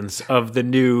 seconds of the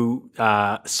new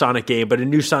Sonic game, but a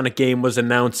new Sonic game was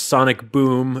announced, Sonic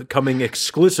Boom, coming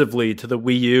exclusively to the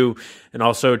Wii U and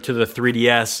also to the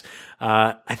 3DS.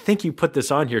 I think you put this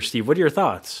on here, Steve. What are your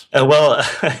thoughts?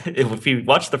 If you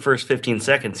watch the first 15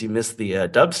 seconds, you missed the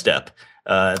dubstep.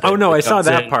 I saw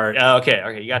that part.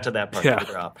 Okay, you got to that part.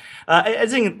 Yeah. I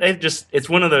think it's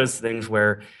one of those things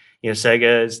where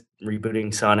Sega is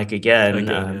rebooting Sonic again,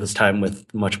 this time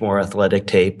with much more athletic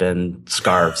tape and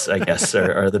scarves, I guess,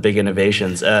 are the big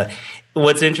innovations.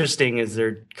 What's interesting is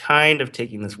they're kind of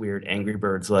taking this weird Angry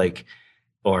Birds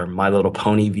or My Little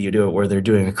Pony view to it, where they're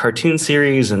doing a cartoon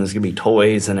series and there's going to be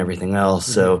toys and everything else.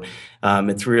 So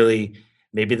it's really,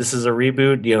 maybe this is a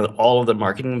reboot. All of the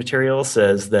marketing material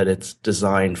says that it's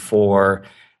designed for,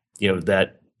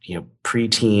 that,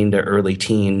 preteen to early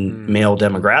teen male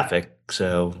demographic.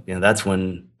 So, that's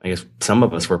when I guess some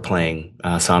of us were playing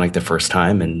Sonic the first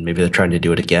time, and maybe they're trying to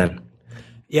do it again.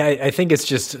 Yeah, I think it's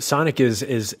just Sonic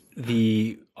is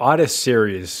the oddest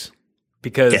series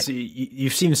because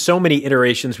you've seen so many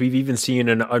iterations. We've even seen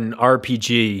an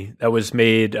RPG that was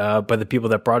made by the people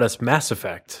that brought us Mass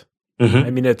Effect. I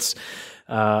mean, it's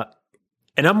and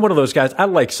I'm one of those guys. I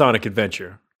like Sonic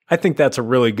Adventure. I think that's a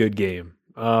really good game.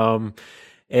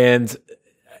 And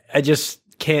I just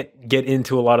can't get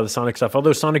into a lot of the Sonic stuff.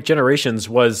 Although Sonic Generations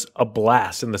was a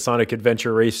blast in the Sonic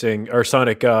Adventure Racing or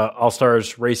Sonic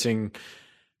All-Stars Racing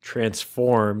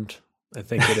Transformed, I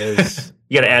think it is.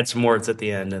 You got to add some words at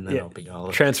the end, and then it'll be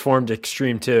all Transformed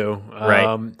Extreme 2.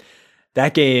 Right.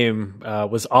 That game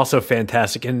was also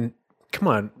fantastic. And come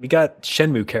on, we got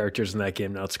Shenmue characters in that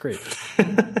game now. It's great.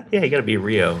 Yeah, you got to be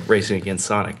Rio racing against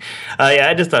Sonic. Yeah,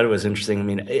 I just thought it was interesting. I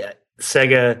mean,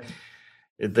 Sega,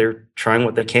 they're trying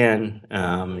what they can.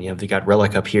 They got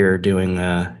Relic up here doing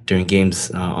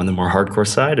games on the more hardcore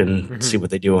side, and see what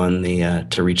they do on the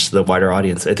to reach the wider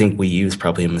audience. I think Wii U is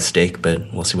probably a mistake, but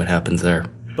we'll see what happens there.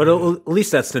 But at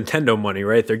least that's Nintendo money,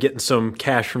 right? They're getting some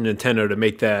cash from Nintendo to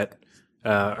make that.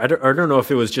 I don't know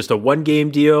if it was just a one-game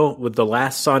deal with the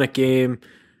last Sonic game,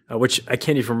 which I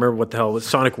can't even remember what the hell was,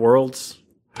 Sonic Worlds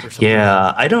or something.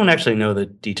 Yeah, I don't actually know the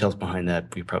details behind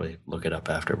that. We probably look it up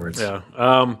afterwards. Yeah.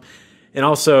 And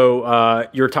also,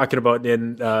 you were talking about,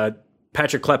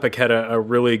 Patrick Klepek had a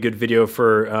really good video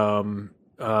for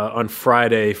on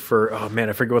Friday for, oh man,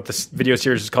 I forget what this video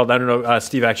series is called. I don't know.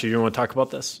 Steve, actually, do you want to talk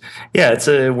about this? Yeah, it's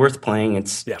worth playing.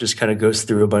 It's just kind of goes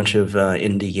through a bunch of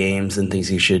indie games and things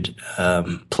you should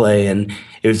play. And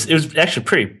it was actually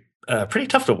pretty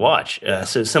tough to watch.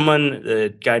 So a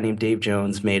guy named Dave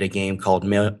Jones made a game called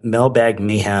Mailbag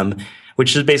Mayhem,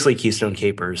 which is basically Keystone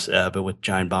Capers, but with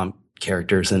giant bomb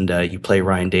characters, and you play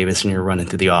Ryan Davis and you're running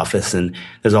through the office, and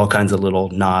there's all kinds of little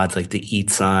nods like the eat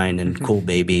sign and cool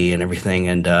baby and everything,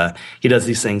 and he does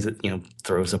these things that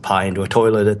throws a pie into a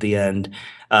toilet at the end,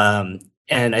 and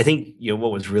I think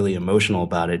what was really emotional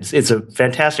about it, it's a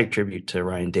fantastic tribute to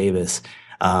Ryan Davis,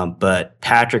 but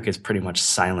Patrick is pretty much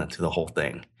silent through the whole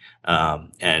thing,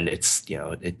 and it's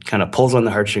it kind of pulls on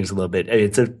the heartstrings a little bit.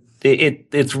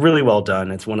 It's really well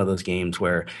done. It's one of those games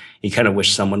where you kind of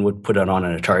wish someone would put it on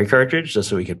an Atari cartridge just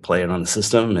so we could play it on the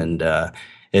system. And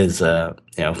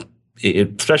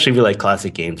especially if you like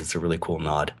classic games, it's a really cool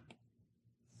nod.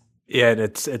 Yeah, and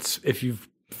it's if you've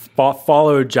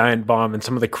followed Giant Bomb and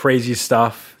some of the crazy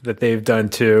stuff that they've done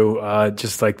too,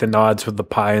 just like the nods with the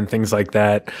pie and things like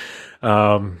that.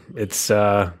 It's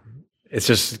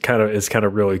just kind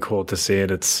of really cool to see, and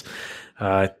it's.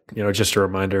 Just a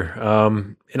reminder.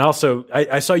 And also,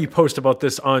 I saw you post about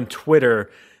this on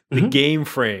Twitter, the game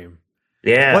frame.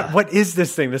 Yeah. What is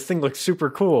this thing? This thing looks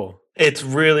super cool. It's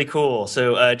really cool.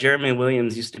 So Jeremy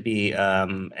Williams used to be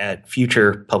at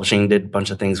Future Publishing, did a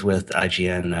bunch of things with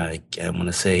IGN. I want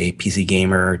to say PC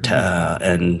Gamer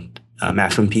and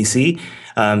Maximum PC.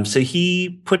 So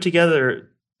he put together,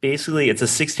 basically, it's a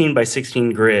 16 by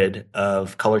 16 grid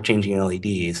of color changing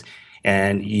LEDs.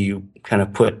 And you kind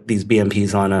of put these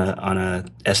BMPs on a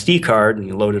SD card and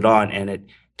you load it on and it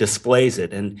displays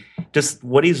it. And just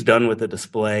what he's done with the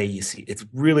display, you see it's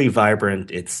really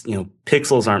vibrant. It's,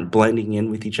 pixels aren't blending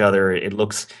in with each other.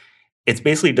 It's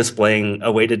basically displaying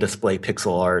a way to display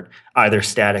pixel art, either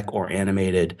static or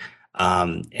animated.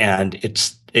 And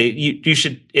it's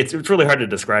really hard to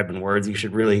describe in words. You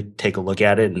should really take a look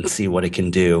at it and see what it can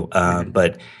do.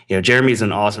 But Jeremy's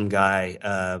an awesome guy.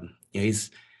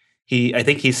 I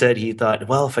think he said he thought,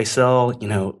 well, if I sell,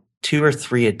 2 or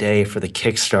 3 a day for the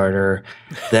Kickstarter,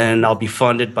 then I'll be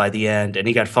funded by the end. And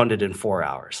he got funded in 4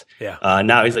 hours. Yeah.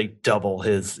 Now he's like double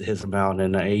his amount.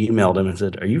 And I emailed him and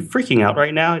said, are you freaking out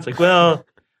right now? He's like, well,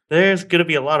 there's going to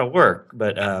be a lot of work.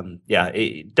 But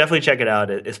definitely check it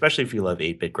out, especially if you love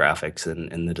 8-bit graphics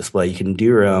and the display. You can do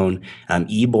your own.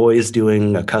 E-Boy's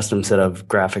doing a custom set of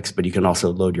graphics, but you can also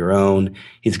load your own.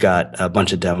 He's got a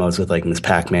bunch of demos with like Miss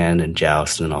Pac-Man and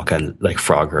Joust and all kinds of, like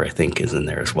Frogger, I think, is in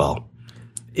there as well.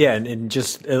 Yeah, and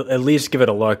just at least give it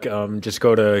a look. Just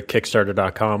go to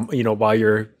Kickstarter.com, while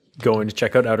you're going to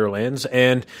check out Outer Lands.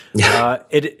 And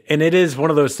it is one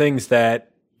of those things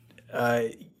that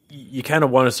you kind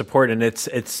of want to support, and it's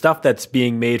stuff that's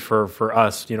being made for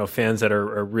us, fans that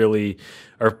are really,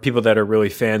 or people that are really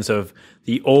fans of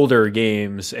the older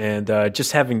games, and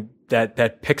just having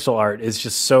that pixel art is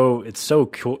just so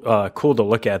cool to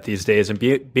look at these days, and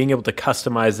being able to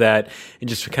customize that and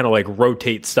just kind of like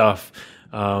rotate stuff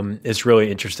is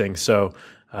really interesting. So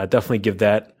definitely give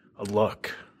that a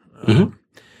look.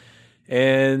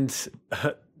 And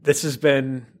this has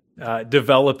been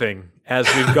developing as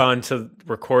we've gone to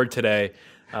record today.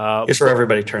 It's where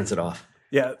everybody turns it off.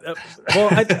 Yeah.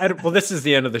 Well, this is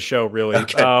the end of the show, really.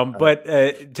 Okay. But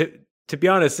to be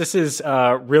honest, this is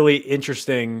really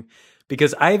interesting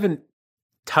because I haven't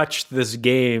touched this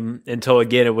game until,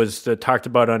 again, it was talked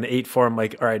about on 8 forum.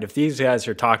 Like, all right, if these guys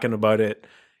are talking about it,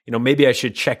 maybe I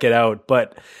should check it out.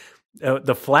 But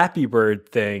the Flappy Bird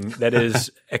thing that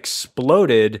is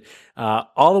exploded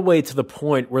all the way to the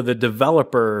point where the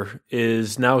developer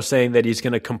is now saying that he's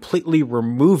going to completely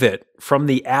remove it from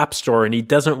the App Store, and he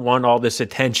doesn't want all this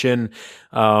attention.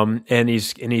 And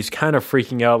he's kind of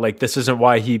freaking out, like this isn't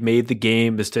why he made the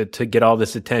game, is to get all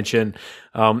this attention.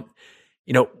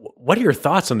 What are your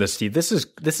thoughts on this, Steve? This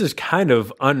is kind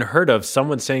of unheard of.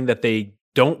 Someone saying that they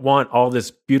don't want all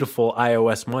this beautiful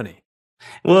iOS money.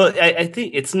 Well, I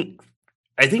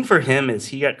think for him is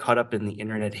he got caught up in the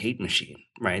internet hate machine,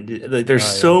 right? There's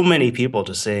so many people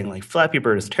just saying like Flappy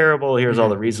Bird is terrible. Here's all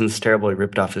the reasons it's terrible. He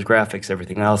ripped off his graphics,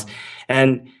 everything else.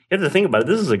 And you have to think about it.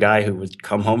 This is a guy who would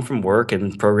come home from work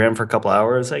and program for a couple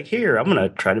hours. Like, here, I'm going to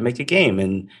try to make a game.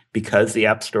 And because the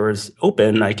App Store is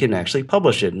open, I can actually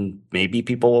publish it. And maybe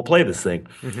people will play this thing.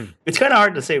 Mm-hmm. It's kind of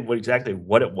hard to say exactly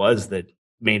what it was that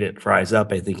made it rise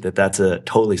up. I think that's a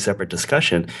totally separate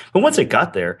discussion. But once it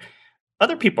got there,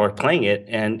 other people are playing it,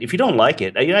 and if you don't like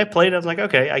it, I played it, I was like,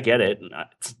 okay, I get it.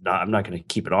 I'm not going to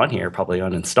keep it on here, probably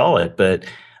uninstall it, but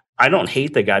I don't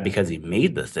hate the guy because he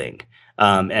made the thing.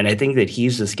 And I think that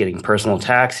he's just getting personal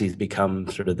attacks. He's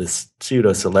become sort of this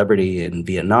pseudo-celebrity in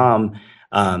Vietnam,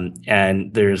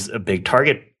 and there's a big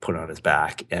target put on his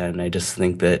back. And I just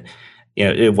think that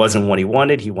it wasn't what he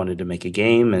wanted. He wanted to make a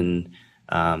game, and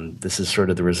this is sort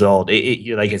of the result.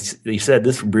 Like you said,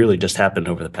 this really just happened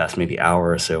over the past maybe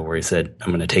hour or so, where he said, "I'm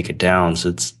going to take it down." So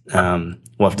it's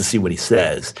we'll have to see what he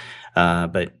says.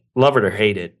 But love it or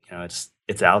hate it,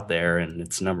 it's out there and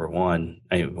it's number one.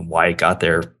 Why it got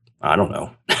there, I don't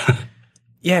know.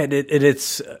 Yeah,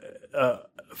 it's a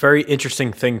very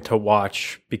interesting thing to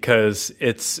watch, because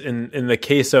it's in the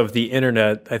case of the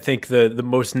internet. I think the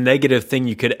most negative thing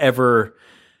you could ever,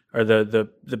 or the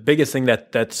biggest thing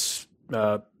that's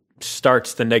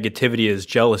starts the negativity is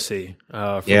jealousy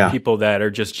from people that are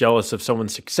just jealous of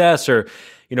someone's success. Or,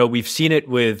 we've seen it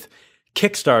with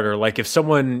Kickstarter. Like if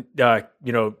someone,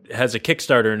 has a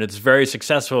Kickstarter and it's very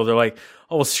successful, they're like,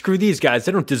 oh, well, screw these guys.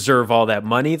 They don't deserve all that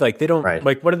money. Like they don't,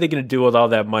 like, what are they going to do with all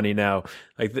that money now?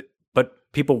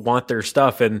 But people want their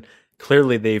stuff, and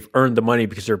clearly they've earned the money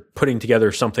because they're putting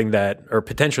together something or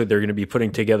potentially they're going to be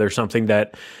putting together something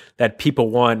that people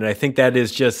want. And I think that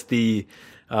is just the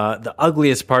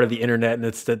ugliest part of the internet, and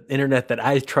it's the internet that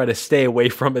I try to stay away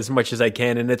from as much as I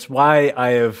can. And it's why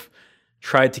I have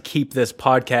tried to keep this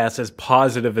podcast as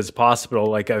positive as possible.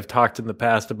 Like I've talked in the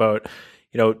past about,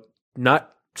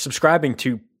 not subscribing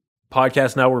to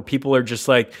podcasts now where people are just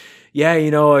like, yeah,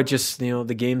 I just,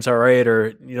 the game's all right,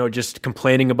 or, just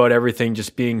complaining about everything,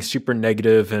 just being super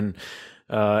negative. And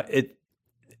I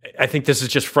think this is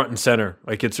just front and center.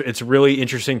 Like it's really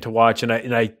interesting to watch, and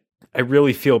I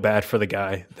really feel bad for the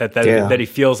guy that he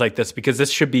feels like this, because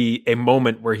this should be a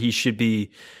moment where he should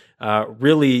be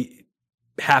really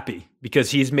happy,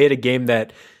 because he's made a game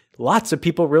that lots of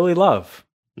people really love.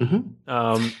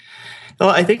 Mm-hmm. Well,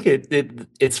 I think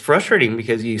it's frustrating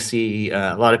because you see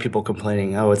a lot of people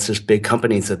complaining, oh, it's just big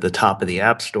companies at the top of the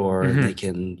App Store, and they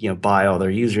can buy all their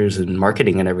users and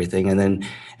marketing and everything. And then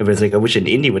everybody's like, I wish an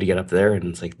indie would get up there. And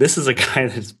it's like, this is a guy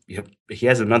that's he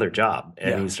has another job,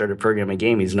 and he started programming a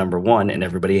game. He's number one, and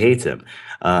everybody hates him.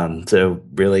 So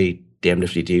really, damned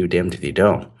if you do, damned if you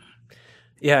don't.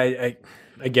 Yeah,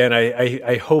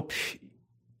 I hope.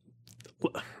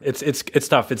 It's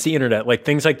tough. It's the internet. Like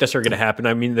things like this are going to happen.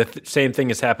 I mean, the same thing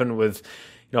has happened with,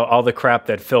 all the crap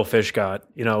that Phil Fish got.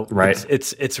 Right.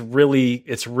 It's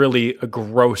really a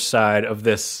gross side of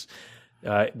this.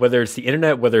 Whether it's the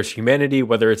internet, whether it's humanity,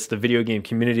 whether it's the video game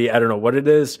community, I don't know what it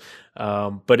is.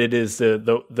 But it is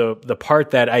the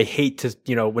part that I hate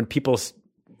to. When people,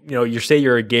 you say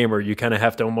you're a gamer, you kind of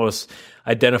have to almost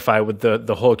identify with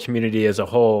the whole community as a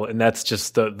whole, and that's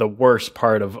just the worst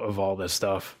part of all this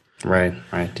stuff. Right.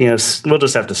 We'll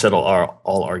just have to settle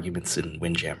all arguments in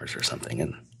Windjammers or something,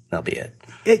 and that'll be it.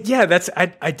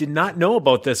 I did not know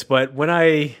about this, but when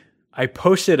I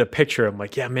posted a picture, I'm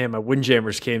like, yeah, man, my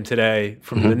Windjammers came today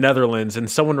from the Netherlands, and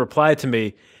someone replied to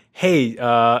me, hey,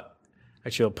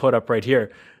 actually, I'll pull it up right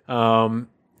here.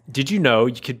 Did you know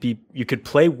you could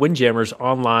play Windjammers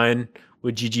online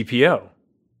with GGPO?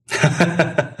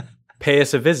 Pay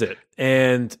us a visit.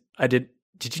 And I did.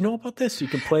 Did you know about this? You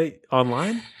can play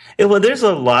online? Yeah, well, there's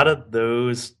a lot of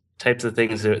those types of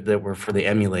things that were for the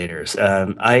emulators.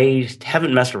 I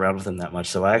haven't messed around with them that much,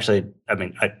 so I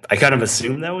kind of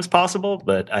assumed that was possible,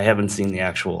 but I haven't seen the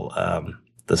actual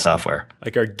the software.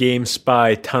 Like our Game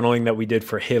Spy tunneling that we did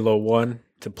for Halo 1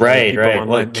 to play people online.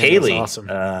 Well, Kaylee, awesome.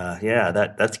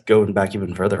 That's going back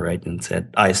even further, right? And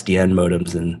said ISDN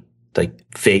modems and like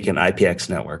fake an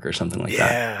IPX network or something like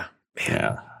that. Yeah, man.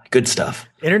 Yeah. Good stuff.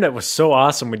 Internet was so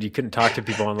awesome when you couldn't talk to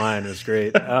people online. It was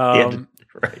great. Right.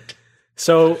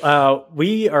 So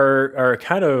we are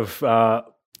kind of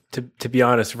to be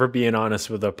honest, if we're being honest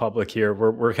with the public here,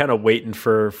 we're kind of waiting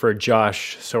for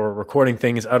Josh. So we're recording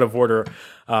things out of order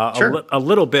Sure. a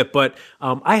little bit, but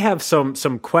I have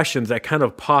some questions that kind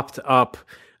of popped up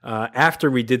after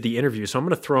we did the interview. So I'm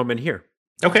going to throw them in here.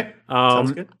 Okay.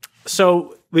 Sounds good.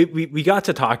 So we got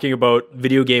to talking about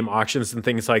video game auctions and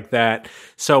things like that.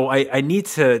 So I need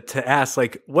to ask,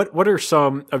 like, what are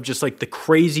some of just like the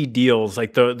crazy deals,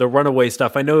 like the runaway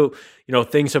stuff? I know,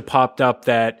 things have popped up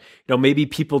that, maybe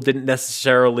people didn't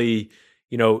necessarily,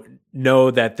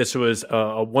 know that this was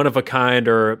a one of a kind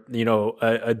or,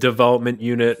 a development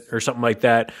unit or something like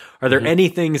that. Are there any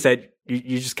things that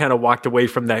you just kind of walked away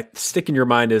from that stick in your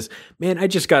mind as, man, I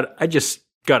just got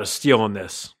a steal on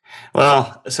this?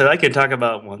 Well, so I could talk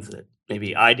about ones that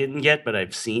maybe I didn't get, but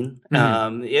I've seen.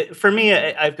 For me,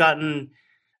 I've gotten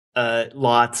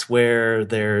lots where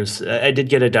I did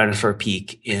get a Dinosaur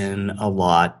Peak in a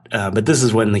lot, but this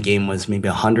is when the game was maybe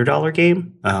 $100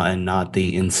 game and not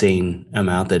the insane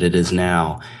amount that it is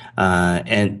now.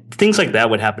 And things like that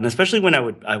would happen, especially when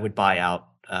I would buy out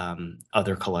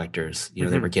other collectors.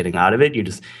 They were getting out of it. You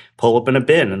just pull open a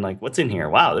bin and like, what's in here?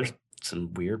 Wow, there's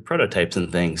some weird prototypes and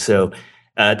things. So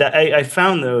that I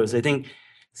found those. I think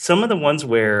some of the ones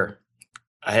where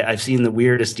I've seen the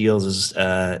weirdest deals is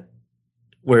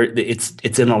where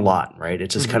it's in a lot, right?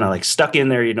 It's just kind of like stuck in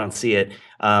there. You don't see it.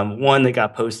 One that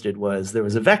got posted was there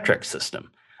was a Vectrex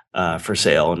system for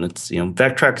sale, and it's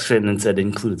Vectrex and it said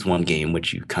includes one game,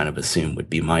 which you kind of assume would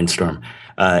be Mindstorm.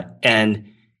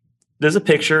 And there's a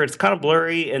picture. It's kind of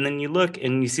blurry, and then you look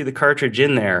and you see the cartridge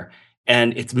in there,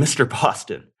 and it's Mr.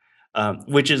 Boston.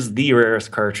 Which is the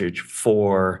rarest cartridge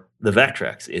for the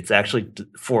Vectrex. It's actually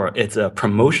it's a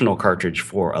promotional cartridge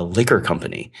for a liquor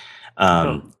company.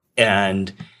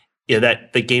 And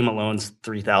that the game alone's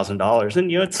 $3,000,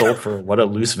 and it's sold for what a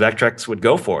loose Vectrex would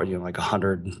go for, like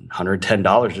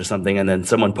 $110 or something. And then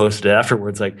someone posted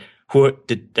afterwards, like,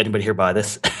 did anybody here buy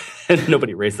this? And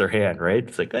nobody raised their hand, right?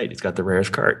 It's like, hey, he's got the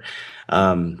rarest cart.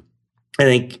 I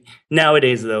think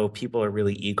nowadays, though, people are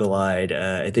really eagle-eyed.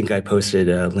 I think I posted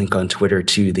a link on Twitter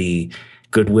to the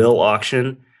Goodwill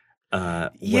auction.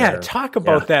 Talk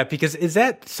about that, because is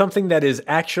that something that is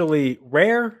actually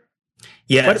rare?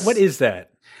 Yes. What is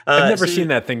that? I've never seen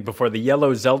that thing before, the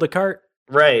yellow Zelda cart.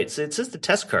 Right. So it's just a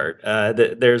test cart.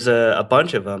 There's a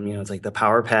bunch of them. It's like the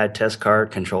power pad test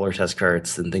cart, controller test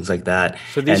carts, and things like that.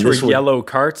 So these were yellow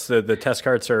carts? The test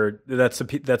carts that's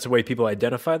the way people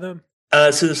identify them?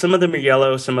 So some of them are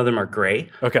yellow, some of them are gray.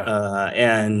 Okay.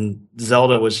 And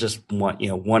Zelda was just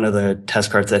one of the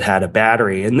test carts that had a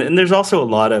battery. And there's also a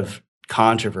lot of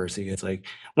controversy. It's like,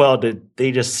 well, did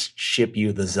they just ship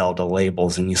you the Zelda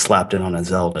labels and you slapped it on a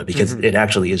Zelda? Because it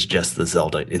actually is just the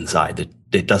Zelda inside.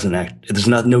 It doesn't there's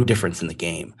no difference in the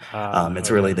game. It's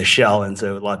really the shell. And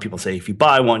so a lot of people say if you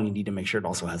buy one, you need to make sure it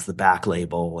also has the back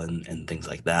label and things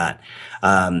like that.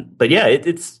 But yeah,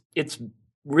 it's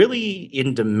really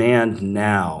in demand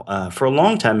now. For a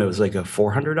long time, it was like a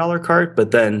 $400 cart,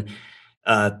 but then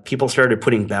people started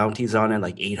putting bounties on it,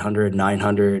 like $800,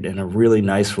 $900, and a really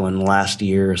nice one last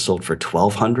year sold for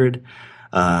 $1,200.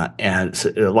 And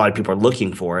so a lot of people are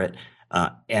looking for it.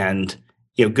 And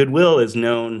Goodwill is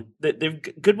known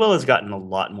that Goodwill has gotten a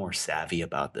lot more savvy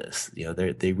about this.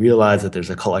 They realize that there's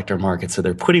a collector market, so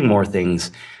they're putting more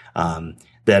things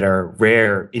that are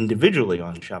rare individually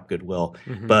on Shop Goodwill,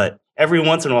 but every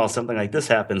once in a while, something like this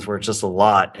happens where it's just a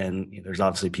lot, and there's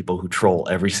obviously people who troll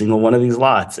every single one of these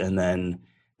lots, and then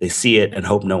they see it and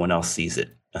hope no one else sees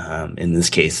it. In this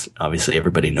case, obviously,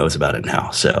 everybody knows about it now.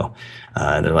 So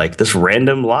they're like, this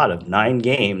random lot of 9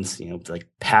 games, it's like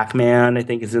Pac-Man, I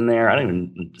think, is in there. I don't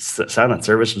even Silent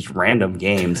Service, just random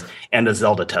games, and a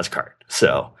Zelda test card.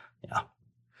 So, yeah.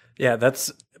 Yeah,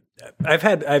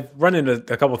 I've run into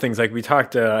a couple of things. Like we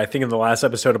talked, I think in the last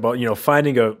episode about,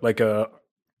 finding a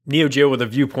Neo Geo with a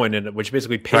viewpoint in it, which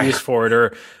basically pays for it,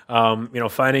 or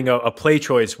finding a play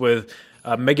choice with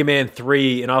Mega Man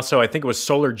 3, and also I think it was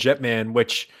Solar Jetman,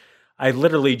 which I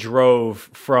literally drove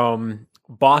from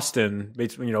Boston,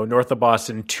 north of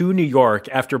Boston, to New York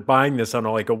after buying this on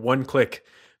a one-click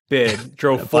bid.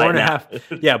 Drove four and a half.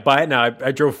 Yeah, buy it now.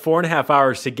 I drove 4.5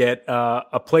 hours to get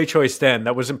a play choice then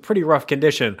that was in pretty rough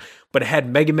condition, but it had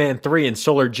Mega Man 3 and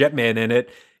Solar Jetman in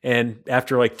it. And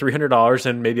after $300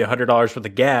 and maybe $100 worth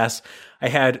of gas, I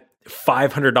had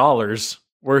 $500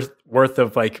 worth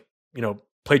of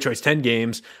Play Choice 10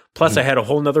 games. Plus I had a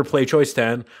whole nother Play Choice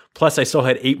 10. Plus I still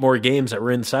had 8 more games that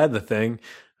were inside the thing.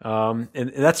 And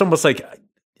that's almost like,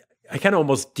 I kind of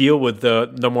almost deal with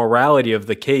the morality of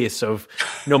the case of,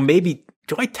 maybe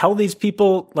do I tell these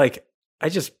people like I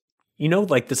just,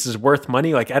 like this is worth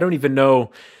money? Like I don't even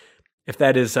know if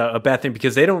that is a bad thing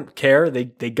because they don't care. They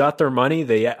got their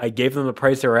money. I gave them the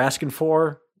price they were asking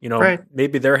for. Right.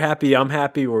 Maybe they're happy. I'm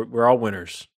happy. We're all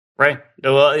winners. Right.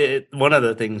 Well, one of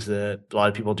the things that a lot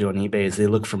of people do on eBay is they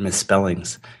look for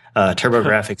misspellings.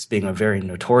 Turbografx being a very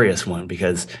notorious one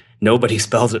because nobody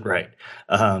spells it right.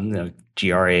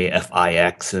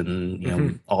 Grafix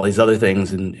and all these other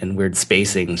things and weird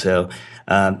spacing. So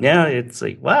it's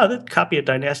like, wow, that copy of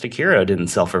Dynastic Hero didn't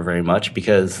sell for very much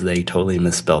because they totally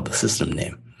misspelled the system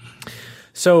name.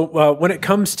 So when it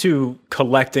comes to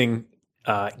collecting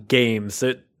games,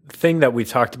 the thing that we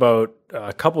talked about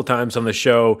a couple times on the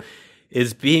show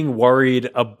is being worried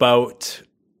about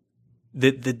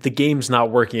the game's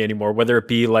not working anymore, whether it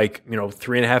be like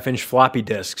 3.5-inch floppy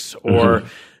disks or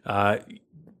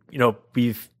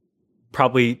we've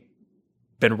probably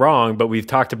been wrong, but we've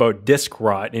talked about disk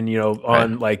rot and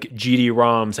on like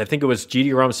GD-ROMs. I think it was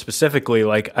GD-ROMs specifically.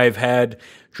 Like I've had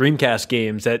Dreamcast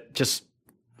games that just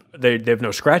they have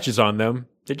no scratches on them.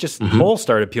 They just holes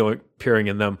started appearing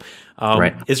in them.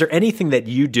 Is there anything that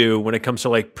you do when it comes to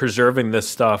like preserving this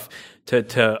stuff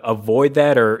to avoid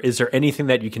that, or is there anything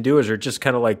that you can do? Is there just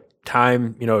kind of like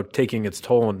time, taking its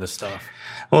toll on this stuff?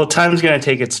 Well, time's going to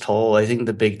take its toll. I think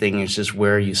the big thing is just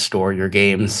where you store your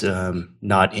games,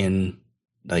 not in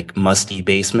like musty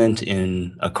basement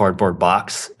in a cardboard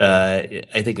box. I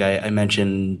think I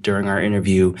mentioned during our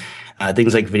interview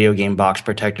things like video game box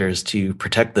protectors to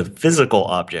protect the physical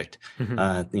object,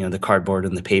 the cardboard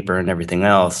and the paper and everything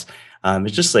else.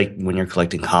 It's just like when you're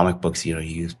collecting comic books, you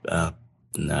use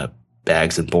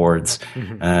bags and boards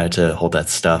to hold that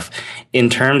stuff. In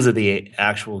terms of the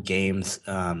actual games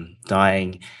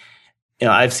dying,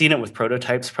 I've seen it with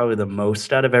prototypes probably the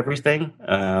most out of everything,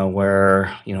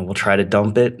 where, we'll try to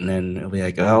dump it and then it'll be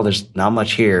like, oh, there's not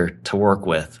much here to work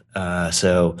with.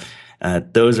 So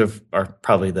those are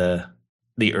probably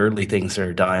the early things that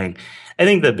are dying. I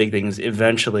think the big thing is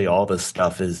eventually all this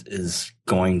stuff is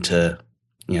going to,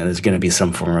 there's going to be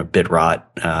some form of bit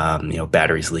rot,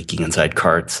 batteries leaking inside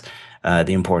carts.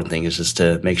 The important thing is just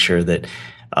to make sure that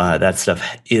that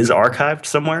stuff is archived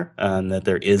somewhere, that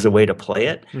there is a way to play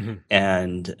it.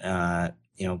 And,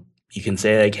 you can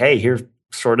say like, hey, here's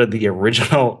sort of the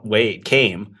original way it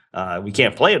came. We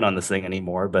can't play it on this thing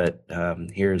anymore, but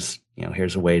here's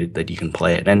a way that you can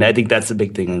play it. And I think that's the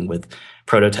big thing with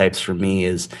prototypes for me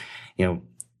is,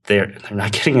 they're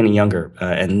not getting any younger.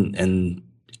 And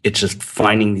it's just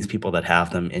finding these people that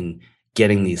have them and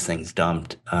getting these things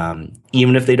dumped,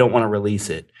 even if they don't want to release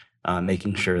it.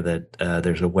 Making sure that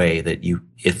there's a way that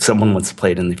if someone wants to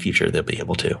play it in the future, they'll be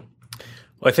able to.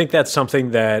 Well, I think that's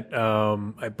something that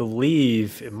I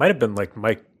believe it might have been like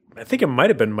Mike. I think it might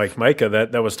have been Mike Micah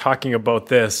that was talking about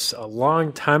this a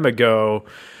long time ago.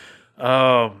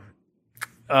 A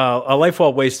Life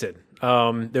Well Wasted.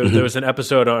 There was an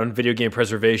episode on video game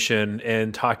preservation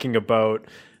and talking about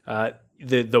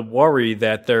the worry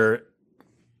that they're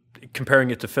comparing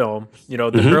it to film.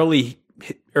 The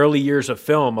early years of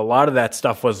film, a lot of that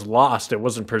stuff was lost. It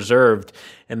wasn't preserved.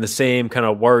 And the same kind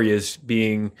of worry is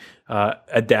being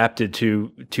adapted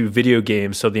to video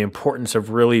games. So the importance of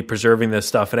really preserving this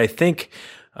stuff. And I think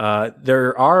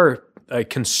there are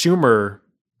consumer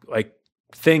like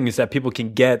things that people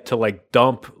can get to like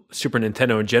dump Super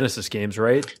Nintendo and Genesis games,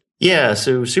 right? Yeah.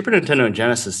 So Super Nintendo and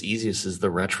Genesis, easiest is the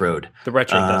Retroad. The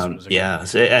Retroad, that's what it was. Yeah.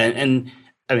 So, and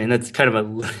I mean, that's kind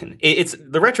of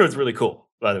the Retroad's really cool.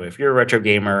 By the way, if you're a retro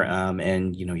gamer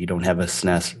and you don't have a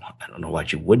SNES, I don't know why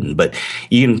you wouldn't, but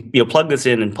you can plug this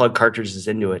in and plug cartridges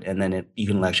into it, and then you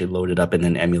can actually load it up in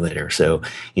an emulator. So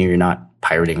you're not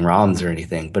pirating ROMs or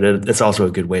anything, but it's also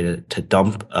a good way to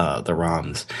dump the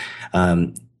ROMs.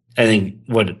 I think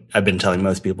what I've been telling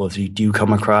most people is, if you do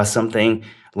come across something,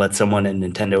 let someone in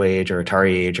Nintendo age or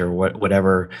Atari age or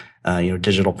whatever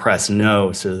digital press know,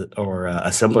 or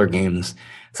assembler games,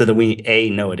 so that we A,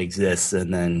 know it exists,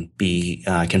 and then B,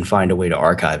 can find a way to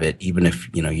archive it, even if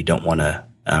you don't want to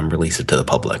release it to the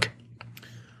public.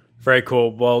 Very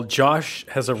cool. Well, Josh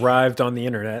has arrived on the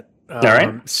internet. All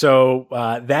right. So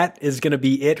that is going to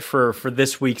be it for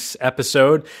this week's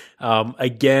episode.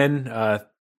 Again,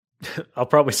 I'll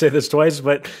probably say this twice,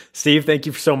 but Steve, thank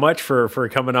you so much for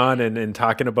coming on and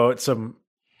talking about some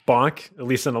Bonk, at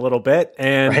least in a little bit.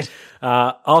 And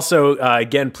Right. Also,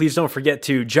 again, please don't forget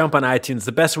to jump on iTunes.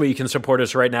 The best way you can support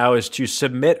us right now is to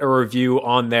submit a review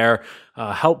on there.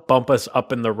 Help bump us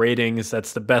up in the ratings.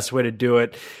 That's the best way to do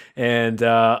it. And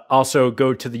also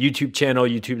go to the YouTube channel,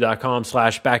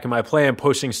 youtube.com/backofmyplay. I'm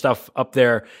posting stuff up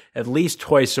there at least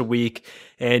twice a week.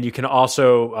 And you can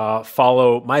also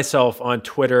follow myself on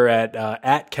Twitter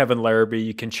at Kevin Larrabee.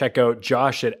 You can check out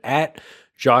Josh at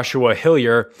Joshua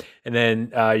Hillier. And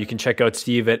then you can check out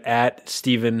Steve at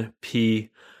Stephen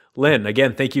P. Lynn.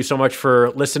 Again, thank you so much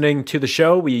for listening to the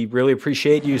show. We really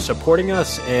appreciate you supporting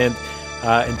us. And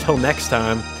until next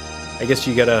time, I guess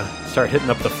you got to start hitting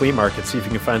up the flea market, see if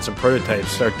you can find some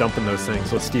prototypes, start dumping those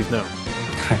things. Let Steve know.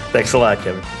 Thanks a lot,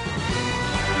 Kevin.